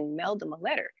you can mail them a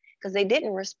letter because they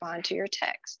didn't respond to your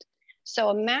text.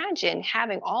 So imagine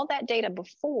having all that data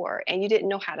before and you didn't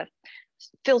know how to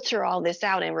filter all this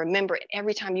out and remember it.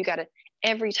 Every time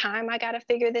I got to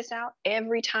figure this out,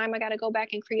 every time I got to go back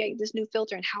and create this new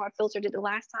filter and how I filtered it the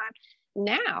last time.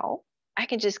 Now I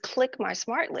can just click my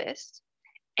smart list,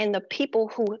 and the people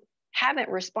who haven't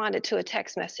responded to a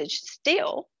text message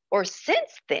still, or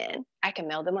since then, I can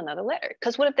mail them another letter.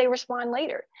 Because what if they respond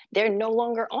later? They're no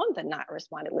longer on the not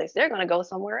responded list. They're going to go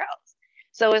somewhere else.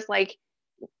 So it's like,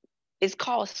 it's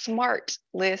called Smart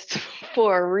List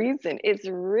for a reason. It's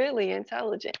really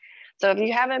intelligent. So if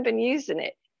you haven't been using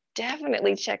it,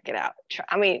 definitely check it out.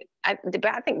 I mean, I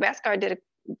think Bhaskar did a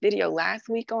video last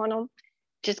week on them.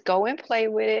 Just go and play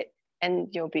with it and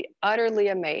you'll be utterly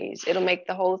amazed. It'll make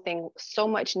the whole thing so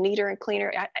much neater and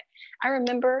cleaner. I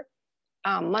remember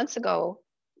months ago,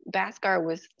 Bhaskar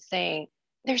was saying,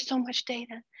 there's so much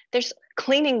data. There's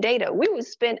cleaning data. We would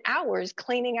spend hours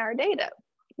cleaning our data,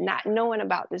 not knowing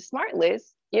about the smart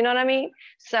list. You know what I mean?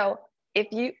 So if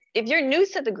you're new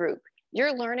to the group,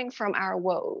 you're learning from our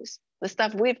woes, the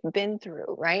stuff we've been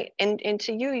through, right? And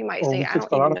to you might say, I don't even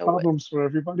know. A lot of problems for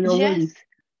everybody already.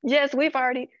 Yes, we've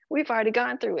already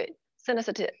gone through it. Send us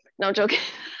a tip. No, joking.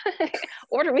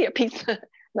 Order me a pizza.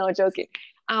 No, joking.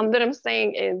 But I'm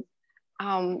saying is,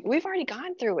 we've already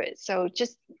gone through it. So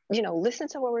just, listen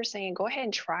to what we're saying. Go ahead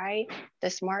and try the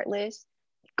smart list.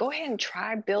 Go ahead and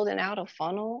try building out a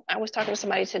funnel. I was talking to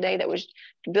somebody today that was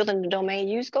building the domain.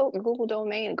 Use Google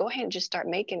domain and go ahead and just start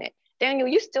making it. Daniel,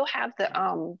 you still have the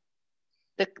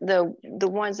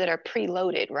ones that are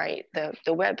preloaded, right? The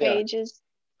web pages.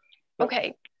 Yeah.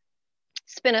 Okay.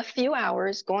 Spend a few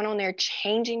hours going on there,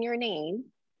 changing your name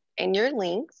and your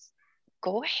links.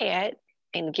 Go ahead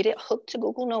and get it hooked to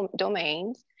Google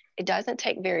domains. It doesn't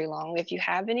take very long. If you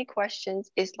have any questions,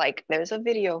 it's like there's a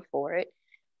video for it.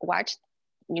 Watch.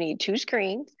 You need 2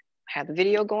 screens. Have the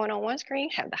video going on one screen,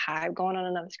 have the Hive going on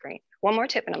another screen. One more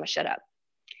tip and I'm gonna shut up.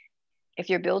 If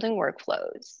you're building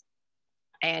workflows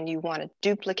and you want to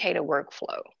duplicate a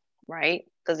workflow, right?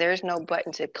 Because there's no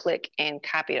button to click and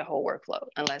copy the whole workflow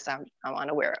unless I'm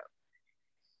unaware of.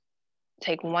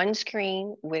 Take one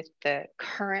screen with the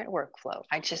current workflow.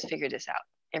 I just figured this out.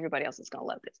 everybody else is going to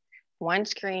love this. One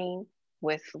screen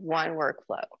with one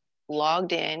workflow,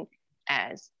 logged in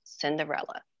as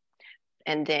Cinderella.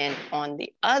 And then on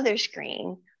the other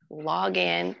screen, log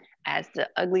in as the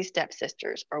Ugly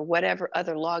Stepsisters or whatever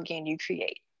other login you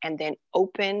create. And then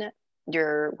open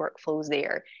your workflows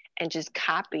there and just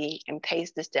copy and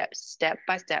paste the steps step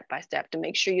by step by step to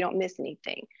make sure you don't miss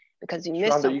anything. Because you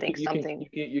miss something,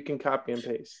 you can copy and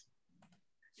paste.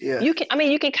 Yeah. You can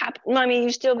copy. I mean,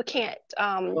 you still can't.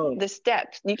 The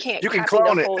steps. You can't. You can copy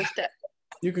clone the it. whole step.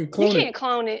 You can clone it. You can't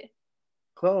clone it.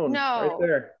 Clone. No. Right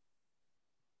there.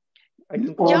 I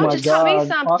can Oh Y'all my just God, taught me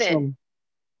something. awesome.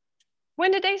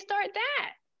 When did they start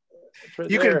that?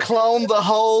 Right you there. can clone the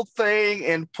whole thing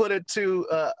and put it to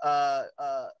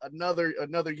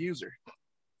another user.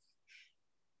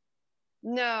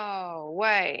 No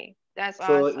way. That's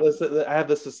so awesome. I have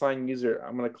this assigned user.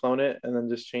 I'm gonna clone it and then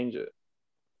just change it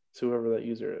to whoever that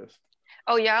user is.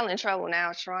 Oh, y'all in trouble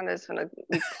now. Sharonda's gonna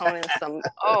be cloning some.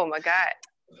 Oh my God.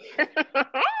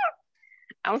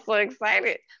 I'm so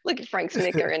excited. Look at Frank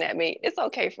snickering at me. It's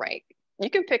okay, Frank. You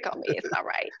can pick on me. It's all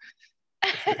right.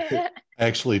 I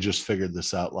actually just figured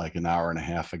this out like an hour and a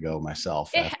half ago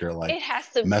myself after like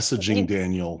messaging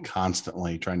Daniel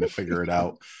constantly trying to figure it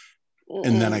out.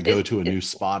 And then I go to a new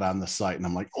spot on the site and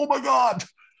I'm like, oh my God.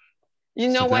 You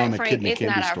know what, Frank? It's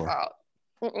not our fault.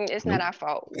 It's not our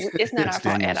fault. It's not our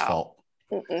fault at all.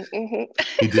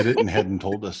 He did it and hadn't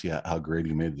told us yet how great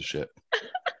he made the shit.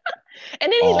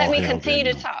 And then he let me continue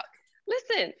to talk.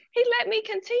 Listen, he let me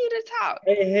continue to talk.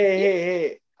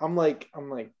 Hey. I'm like.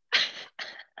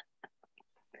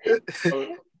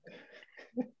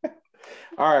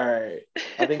 All right.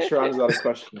 I think Sharon's out of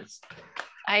questions.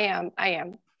 I am.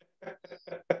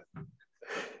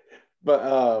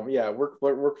 But yeah,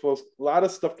 workflows. A lot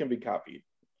of stuff can be copied.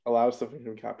 A lot of stuff can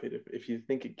be copied. If you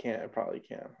think it can't, it probably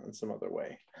can in some other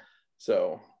way.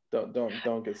 So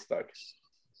don't get stuck.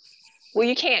 Well,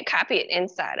 you can't copy it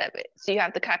inside of it, so you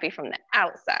have to copy from the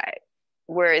outside.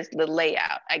 Where is the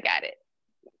layout? I got it.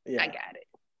 Yeah. I got it.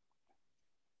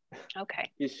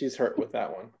 Okay. She's hurt with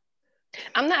that one.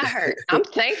 I'm not hurt. I'm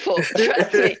thankful.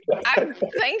 Trust me. I'm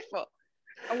thankful.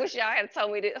 I wish y'all had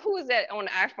told me that. Who was that on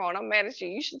the iPhone? I'm mad at you.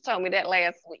 You should have told me that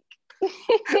last week.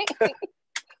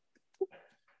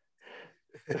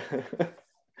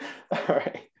 All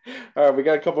right. We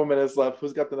got a couple minutes left.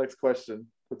 Who's got the next question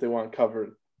that they want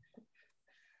covered?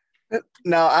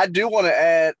 Now, I do want to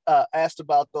add, asked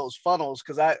about those funnels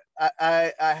because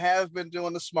I have been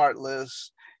doing the smart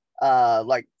list.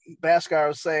 Like Bhaskar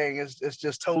was saying, it's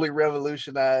just totally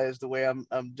revolutionized the way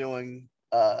I'm doing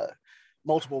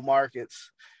multiple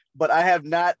markets. But I have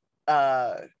not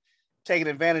taken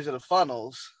advantage of the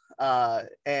funnels.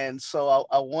 And so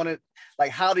I wanted,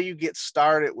 like, how do you get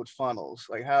started with funnels?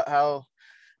 Like how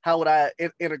would I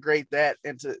integrate that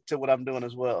into what I'm doing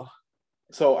as well?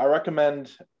 So I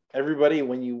recommend everybody,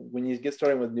 when you get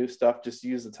started with new stuff, just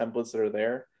use the templates that are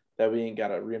there. That we ain't got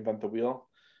to reinvent the wheel.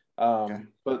 Okay.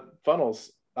 But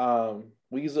funnels,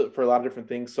 we use it for a lot of different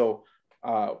things. So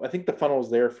I think the funnel is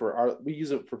there we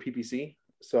use it for PPC.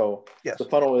 So yes. The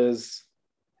funnel is,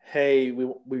 hey,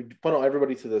 we funnel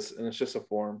everybody to this, and it's just a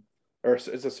form, or it's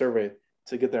a survey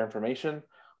to get their information.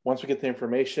 Once we get the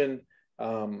information,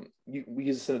 we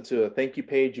use to send it to a thank you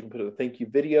page. You can put a thank you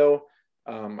video.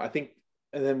 I think.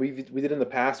 And then we did in the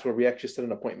past where we actually set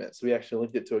an appointment. So we actually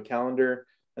linked it to a calendar,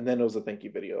 and then it was a thank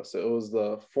you video. So it was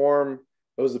the form,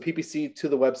 it was the PPC to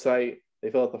the website. They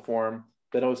fill out the form.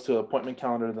 Then it was to an appointment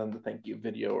calendar, then the thank you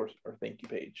video or thank you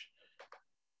page.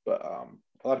 But a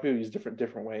lot of people use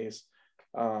different ways.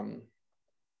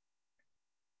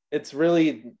 It's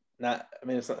really not. I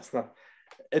mean,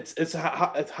 it's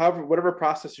however, whatever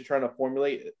process you're trying to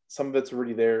formulate. Some of it's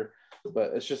already there,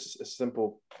 but it's just a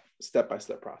simple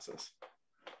step-by-step process.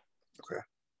 Okay.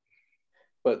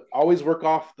 But always work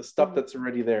off the stuff that's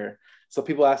already there. So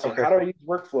people ask me, how do I use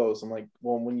workflows? I'm like,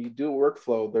 well, when you do a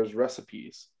workflow, there's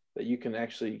recipes that you can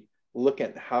actually look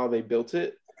at how they built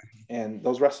it. And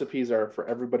those recipes are for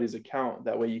everybody's account.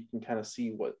 That way you can kind of see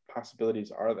what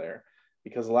possibilities are there.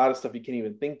 Because a lot of stuff you can't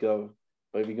even think of,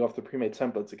 but if you go off the pre-made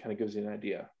templates, it kind of gives you an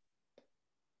idea.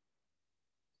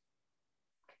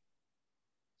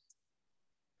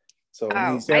 So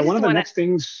one of the next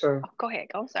things. Go ahead.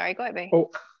 I'm sorry. Go ahead, babe.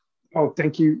 Oh,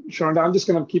 thank you, Sharonda. I'm just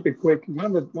going to keep it quick. One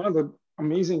of the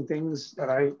amazing things that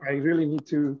I really need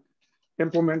to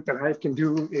implement that I can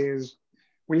do is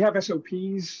we have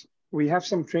SOPs. We have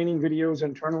some training videos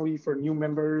internally for new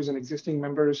members and existing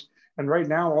members. And right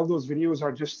now, all those videos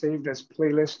are just saved as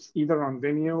playlists, either on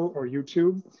Vimeo or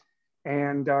YouTube.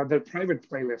 And they're private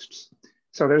playlists.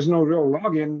 So there's no real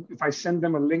login. If I send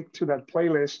them a link to that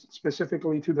playlist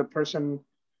specifically to the person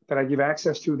that I give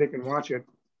access to, they can watch it,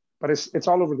 but it's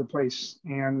all over the place.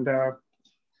 And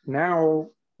now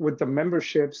with the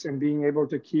memberships and being able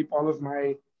to keep all of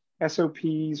my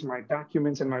SOPs, my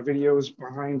documents, and my videos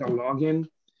behind a login,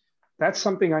 that's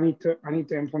something I need to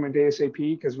implement ASAP,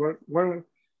 because we're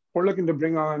looking to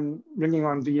bringing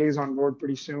on VAs on board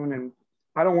pretty soon, and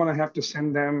I don't want to have to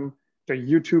send them to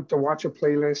YouTube to watch a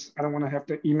playlist. I don't want to have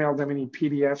to email them any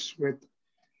PDFs with,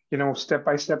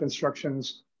 step-by-step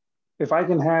instructions. If I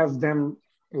can have them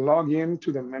log in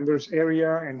to the members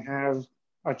area and have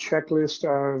a checklist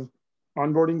of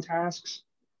onboarding tasks,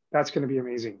 that's going to be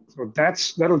amazing. So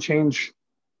that'll change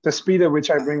the speed at which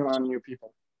I bring on new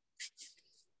people.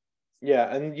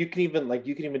 Yeah, and you can even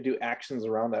do actions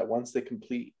around that. Once they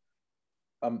complete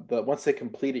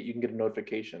it, you can get a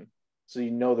notification, so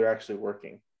they're actually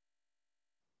working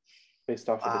based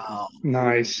off of the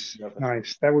nice.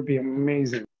 That would be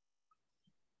amazing.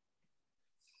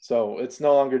 So it's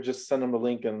no longer just send them a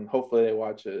link and hopefully they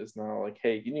watch it. It's now like,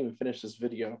 hey, you didn't even finish this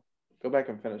video. Go back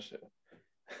and finish it.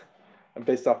 And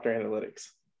based off their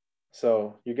analytics.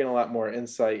 So you're getting a lot more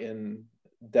insight and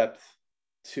depth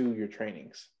to your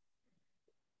trainings.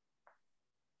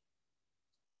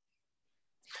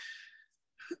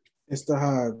 It's the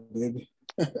hive, baby.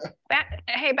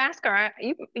 Hey, Bhaskar,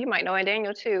 you might know, and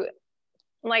Daniel too.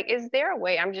 Like, is there a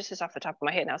way, I'm just off the top of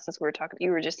my head now, since we were talking, you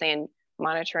were just saying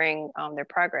monitoring their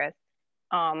progress.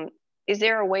 Is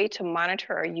there a way to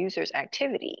monitor a user's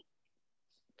activity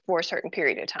for a certain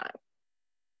period of time?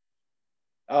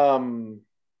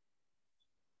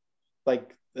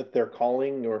 Like if they're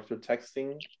calling or if they're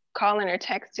texting? Calling or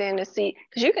texting to see,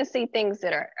 because you can see things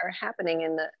that are happening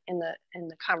in the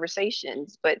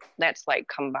conversations, but that's like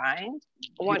combined.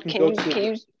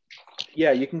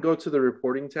 Yeah, you can go to the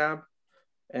reporting tab,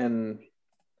 and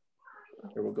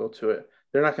here we'll go to it.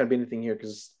 They're not going to be anything here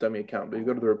because it's a dummy account, but you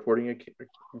go to the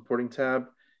reporting tab,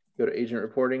 go to agent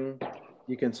reporting.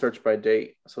 You can search by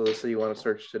date. So let's say you want to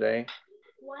search today.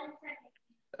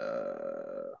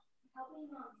 For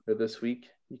this week,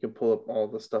 you can pull up all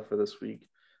the stuff for this week.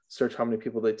 Search how many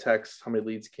people they text, how many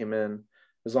leads came in.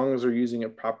 As long as they're using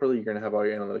it properly, you're going to have all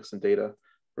your analytics and data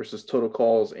versus total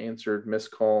calls, answered,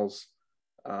 missed calls,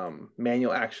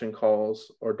 manual action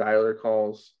calls, or dialer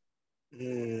calls.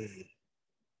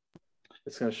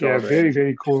 It's going to show. Yeah, very,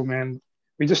 very cool, man.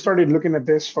 We just started looking at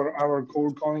this for our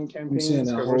cold calling campaigns. I'm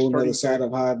seeing a whole other side of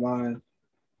Hivemind.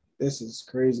 This is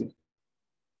crazy.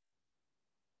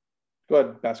 Go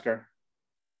ahead, Bhaskar.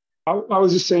 I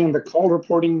was just saying the call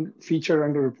reporting feature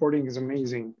under reporting is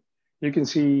amazing. You can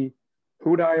see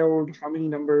who dialed, how many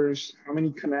numbers, how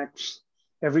many connects.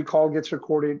 Every call gets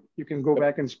recorded. You can go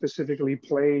back and specifically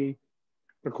play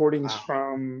recordings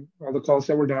from all the calls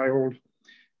that were dialed.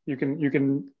 You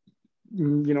can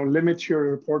limit your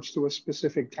reports to a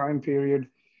specific time period,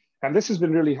 and this has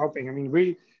been really helping. I mean,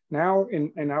 we now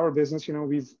in our business, I'm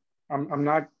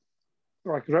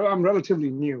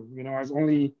relatively new. I've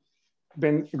only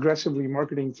been aggressively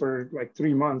marketing for like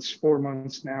 3 months, 4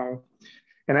 months now.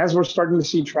 And as we're starting to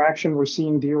see traction, we're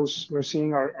seeing deals, we're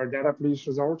seeing our data produce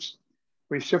results.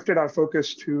 We've shifted our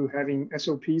focus to having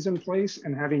SOPs in place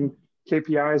and having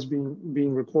KPIs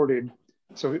being recorded.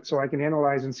 So I can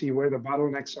analyze and see where the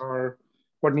bottlenecks are,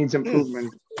 what needs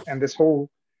improvement. And this whole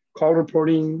call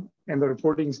reporting and the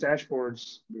reporting's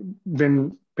dashboards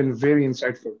been very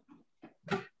insightful.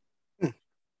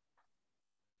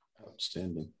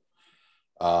 Outstanding.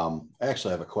 I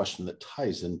actually have a question that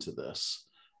ties into this.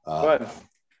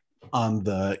 On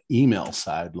the email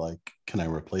side, like, can I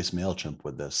replace MailChimp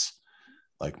with this?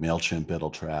 Like MailChimp,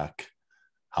 it'll track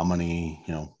how many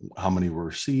were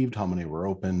received, how many were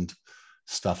opened,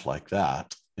 stuff like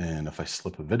that. And if I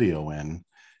slip a video in,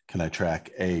 can I track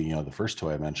the first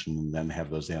two I mentioned, and then have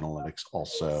those analytics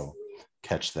also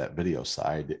catch that video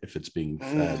side if it's being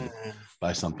fed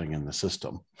by something in the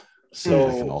system? So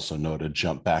I can also know to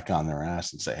jump back on their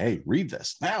ass and say, hey, read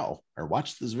this now or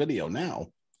watch this video now.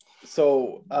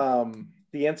 So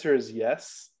the answer is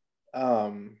yes.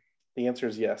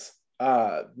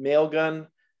 Mailgun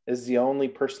is the only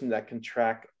person that can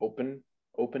track open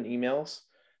emails.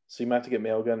 So you might have to get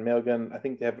Mailgun. Mailgun, I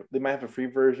think they might have a free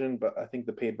version, but I think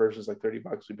the paid version is like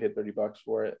 $30. We paid $30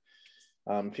 for it.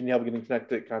 If you need help getting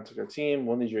connected, contact our team.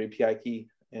 We'll need your API key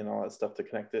and all that stuff to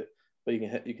connect it. But you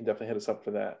can definitely hit us up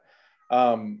for that.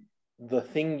 The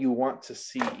thing you want to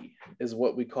see is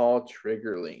what we call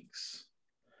trigger links.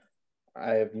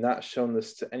 I have not shown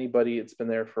this to anybody. It's been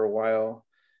there for a while.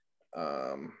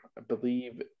 I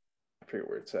believe, I forget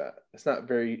where it's at. It's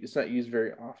not used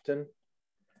very often.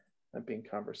 That being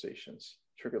conversations,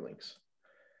 trigger links.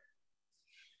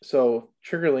 So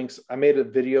trigger links, I made a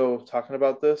video talking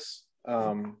about this.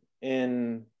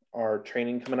 in our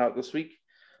training coming out this week.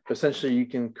 But essentially, you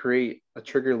can create a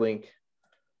trigger link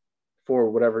for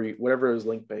whatever is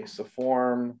link based, a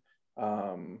form,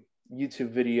 YouTube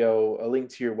video, a link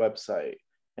to your website.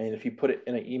 And if you put it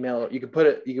in an email, you can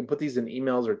put these in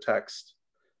emails or text,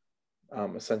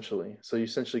 essentially. So you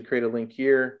essentially create a link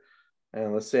here,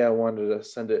 and let's say I wanted to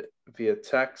send it via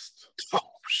text.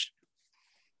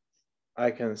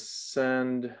 I can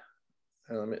send.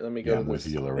 Let me go to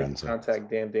this. Lorenzo. Contact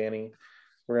Danny.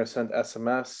 We're gonna send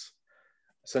SMS.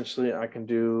 Essentially, I can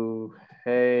do,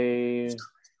 hey.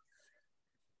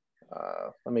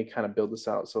 Let me kind of build this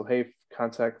out. So, hey,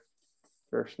 contact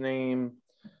first name.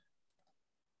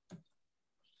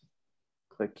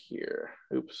 Click here.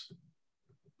 Oops.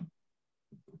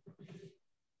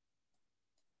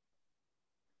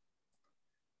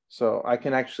 So I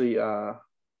can actually,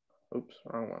 oops,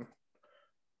 wrong one.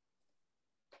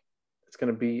 It's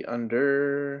going to be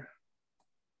under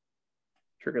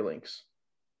trigger links.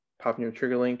 Pop in your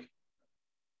trigger link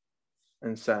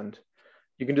and send.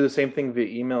 You can do the same thing via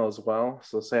email as well.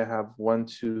 So let's say I have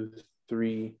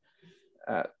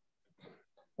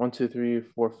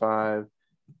 12345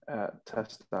 at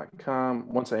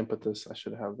test.com. Once I input this, I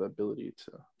should have the ability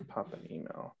to pop an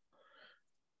email.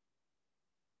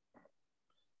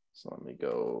 So let me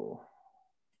go,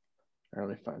 let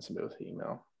me find somebody with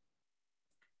email.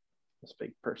 This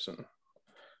big person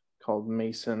called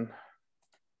Mason.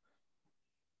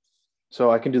 So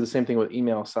I can do the same thing with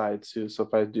email side too. So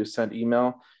if I do send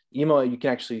email, you can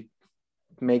actually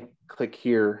click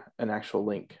here an actual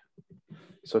link.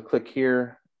 So click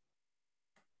here,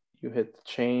 you hit the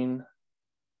chain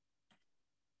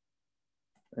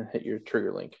and hit your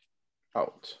trigger link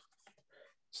out.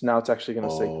 So now it's actually going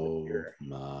to say click here. Oh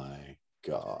my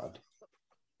God.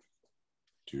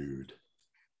 Dude.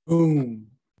 Boom.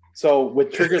 So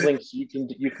with trigger links, you can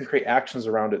create actions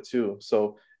around it too.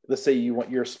 So let's say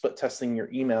you're split testing your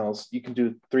emails, you can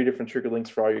do 3 different trigger links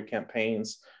for all your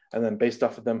campaigns, and then based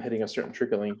off of them hitting a certain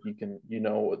trigger link, you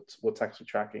know what's actually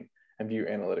tracking and view your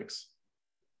analytics.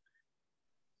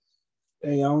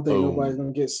 Hey, I don't think nobody's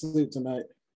gonna get sleep tonight.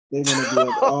 They're gonna be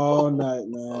up all night,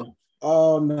 man.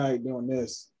 All night doing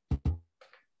this.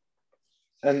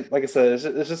 And like I said, it's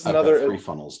just I've another got 3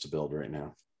 funnels to build right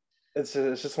now. It's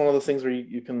just one of those things where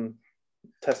you can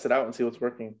test it out and see what's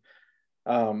working.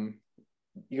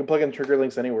 You can plug in trigger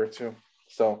links anywhere too.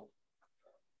 So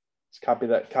just copy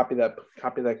that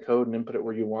code and input it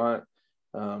where you want.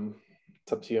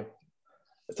 It's up to you.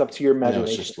 It's up to your imagination. I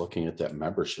was just looking at that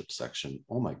membership section.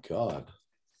 Oh my God.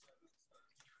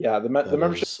 Yeah, the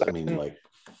membership section. I mean, like,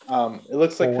 it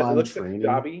looks like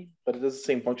Kajabi, but it does the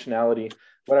same functionality.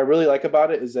 What I really like about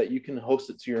it is that you can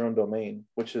host it to your own domain,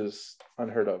 which is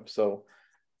unheard of. So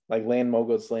like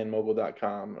Landmogul, it's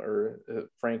landmogul.com, or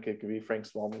Frank, it could be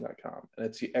franksmallman.com. And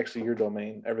it's actually your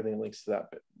domain. Everything links to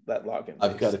that login.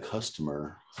 I've got a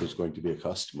customer who's going to be a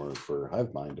customer for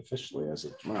Hivemind officially as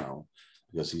of tomorrow,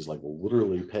 because he's like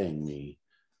literally paying me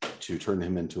to turn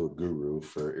him into a guru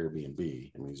for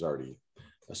Airbnb. And he's already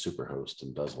a super host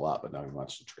and does a lot, but now he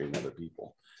wants to train other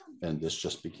people. And this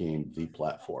just became the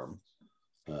platform.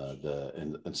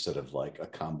 Instead of like a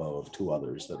combo of 2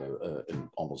 others that are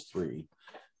almost 3,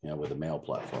 with a mail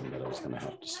platform that I was going to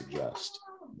have to suggest.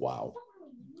 Wow.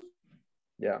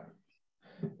 Yeah,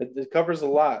 it covers a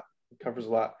lot.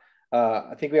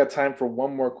 I think we have time for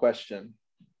one more question.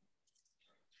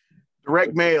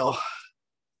 Direct mail.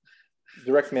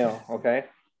 Okay.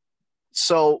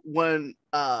 So when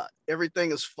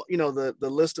everything is, the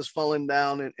list is falling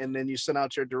down, and then you send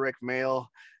out your direct mail.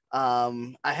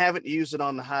 I haven't used it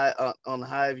on the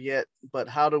Hive yet, but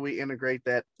how do we integrate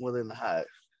that within the Hive?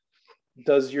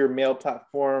 Does your mail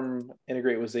platform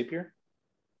integrate with Zapier?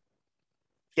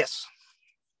 Yes.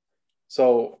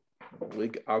 So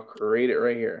I'll create it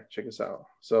right here. Check this out.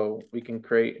 So we can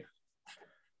create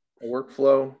a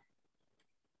workflow,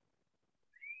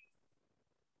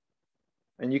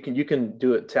 and you can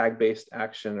do it tag-based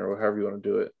action or however you want to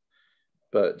do it,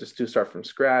 but just do start from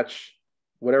scratch,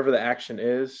 whatever the action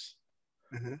is,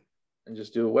 and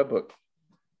just do a webhook.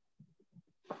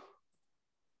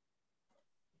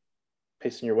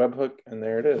 Paste in your webhook, and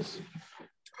there it is.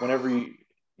 Whenever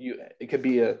it could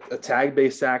be a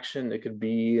tag-based action, it could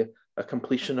be a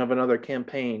completion of another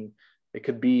campaign, it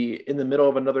could be in the middle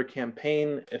of another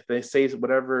campaign. If they say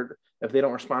whatever, if they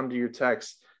don't respond to your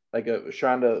text, like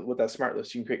with that smart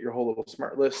list, you can create your whole little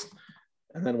smart list,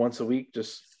 and then once a week,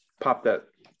 just pop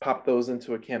those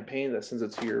into a campaign that sends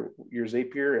it to your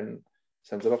Zapier and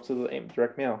sends it up to the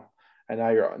direct mail. And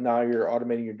now you're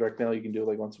automating your direct mail. You can do it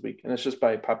like once a week, and it's just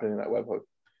by popping in that webhook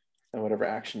and whatever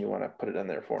action you want to put it in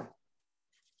there for.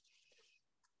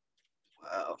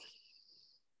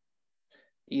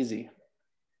 Easy.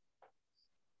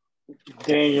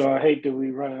 Daniel, I hate that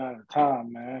we running out of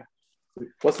time, man.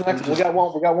 What's the next? We got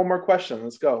one more question.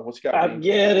 Let's go. What you got?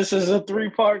 Yeah, this is a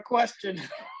 3-part question.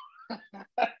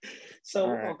 So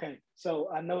right. Okay, so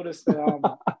I noticed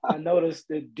that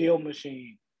the deal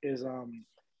machine is on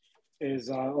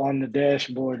the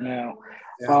dashboard now.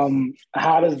 Yeah.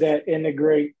 How does that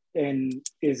integrate? And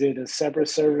is it a separate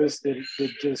service that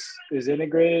just is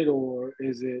integrated, or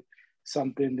is it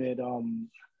something that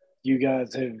you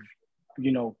guys have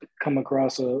come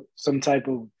across some type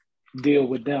of deal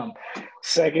with them?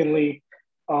 Secondly,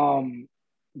 the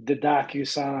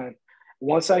DocuSign.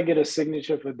 Once I get a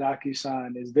signature for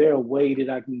DocuSign, is there a way that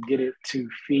I can get it to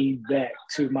feed back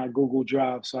to my Google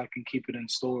Drive so I can keep it in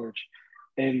storage?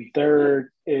 And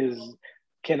third is,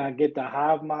 can I get the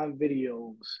Hivemind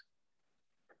videos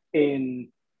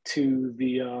into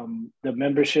the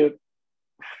membership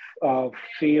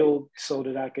field so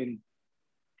that I can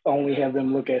only have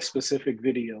them look at specific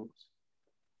videos?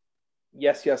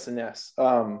 Yes, and yes.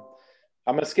 I'm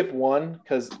gonna skip one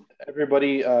because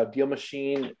everybody, Deal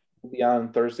Machine will be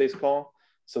on Thursday's call,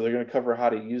 so they're gonna cover how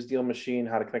to use Deal Machine,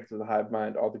 how to connect to the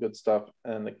Hivemind, all the good stuff,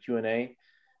 and the Q&A.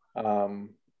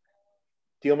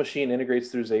 Deal Machine integrates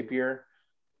through Zapier,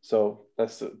 so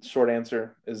that's the short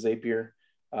answer is Zapier.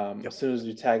 As soon as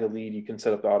you tag a lead, you can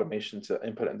set up the automation to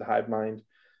input it into Hivemind.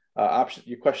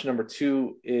 Your question number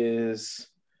 2 is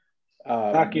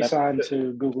DocuSign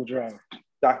to Google Drive.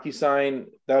 DocuSign,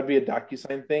 that would be a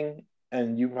DocuSign thing,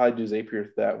 and you probably do Zapier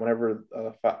for that.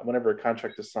 Whenever a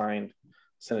contract is signed,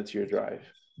 send it to your drive.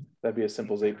 That'd be a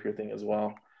simple Zapier thing as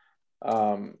well.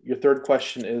 Your third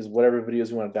question is whatever videos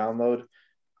you want to download.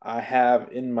 I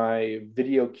have in my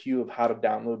video queue of how to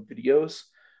download videos.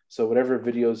 So whatever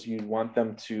videos you want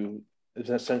them to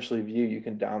essentially view, you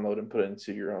can download and put it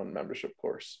into your own membership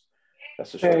course.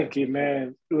 That's the short Thank you,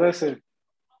 man. Listen,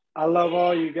 I love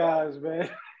all you guys, man.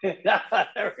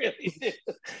 I really do.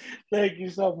 Thank you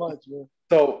so much, man.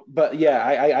 So, but yeah,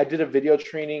 I did a video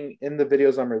training in the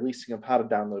videos I'm releasing of how to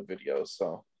download videos.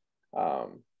 So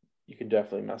you can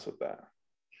definitely mess with that.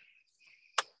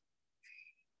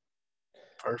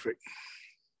 Perfect.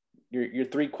 Your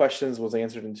 3 questions was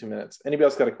answered in 2 minutes. Anybody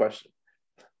else got a question?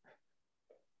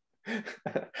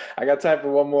 I got time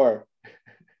for one more.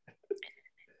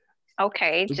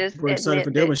 Okay, just we're excited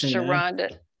for Deal Machine.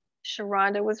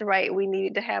 Sharonda was right. We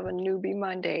needed to have a newbie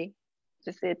Monday.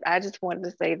 I just wanted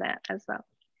to say that. That's all.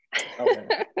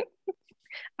 Okay.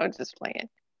 I'm just playing.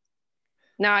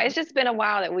 No, it's just been a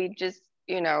while that we've just,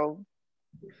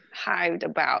 hived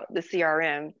about the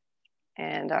CRM.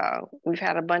 And we've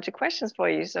had a bunch of questions for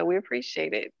you, so we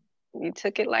appreciate it. You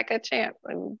took it like a champ,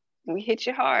 and we hit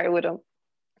you hard with them.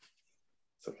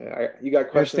 It's okay. You got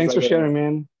questions? Thanks for sharing,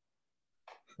 man.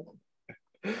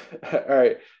 All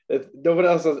right. If nobody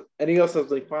else has any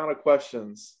final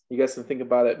questions, you guys can think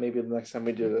about it maybe the next time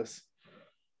we do this.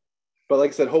 But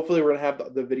like I said, hopefully we're gonna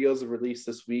have the videos released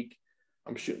this week.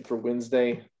 I'm shooting for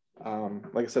Wednesday.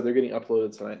 Like I said, they're getting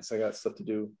uploaded tonight, so I got stuff to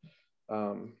do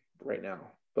right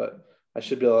now. But I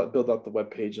should be able to build out the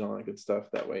web page and all that good stuff.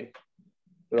 That way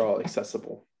they're all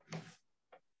accessible.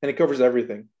 And it covers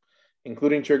everything,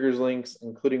 including triggers links,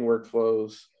 including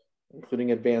workflows,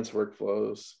 including advanced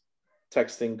workflows,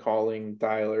 texting, calling,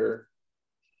 dialer,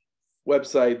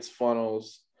 websites,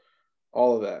 funnels,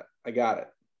 all of that. I got it.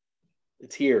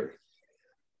 It's here.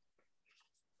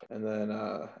 And then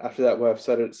after that, we'll have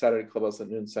Saturday Clubhouse at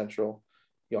noon Central.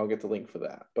 Y'all get the link for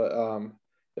that. But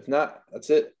if not, that's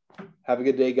it. Have a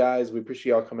good day, guys. We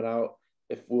appreciate y'all coming out.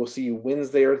 If we'll see you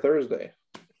Wednesday or Thursday,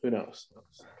 who knows?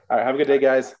 All right, have a good day,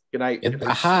 guys. Good night.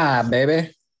 Hi,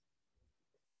 baby.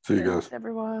 See you guys. Thanks,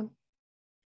 everyone.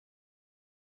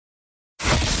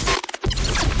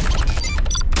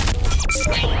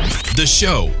 The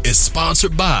show is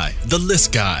sponsored by The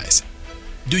List Guys.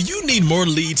 Do you need more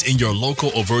leads in your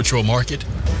local or virtual market?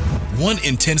 1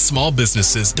 in 10 small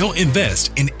businesses don't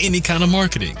invest in any kind of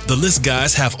marketing. The List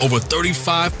Guys have over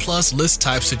 35 plus list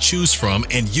types to choose from,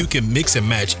 and you can mix and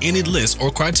match any list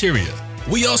or criteria.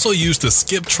 We also use the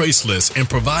skip trace list and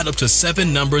provide up to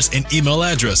 7 numbers and email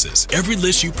addresses. Every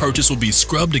list you purchase will be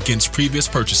scrubbed against previous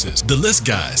purchases. The List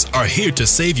Guys are here to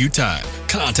save you time.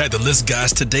 Contact the List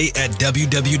Guys today at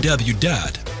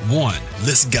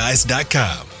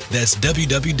www.1listguys.com. That's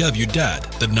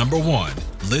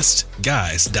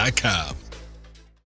www.1listguys.com.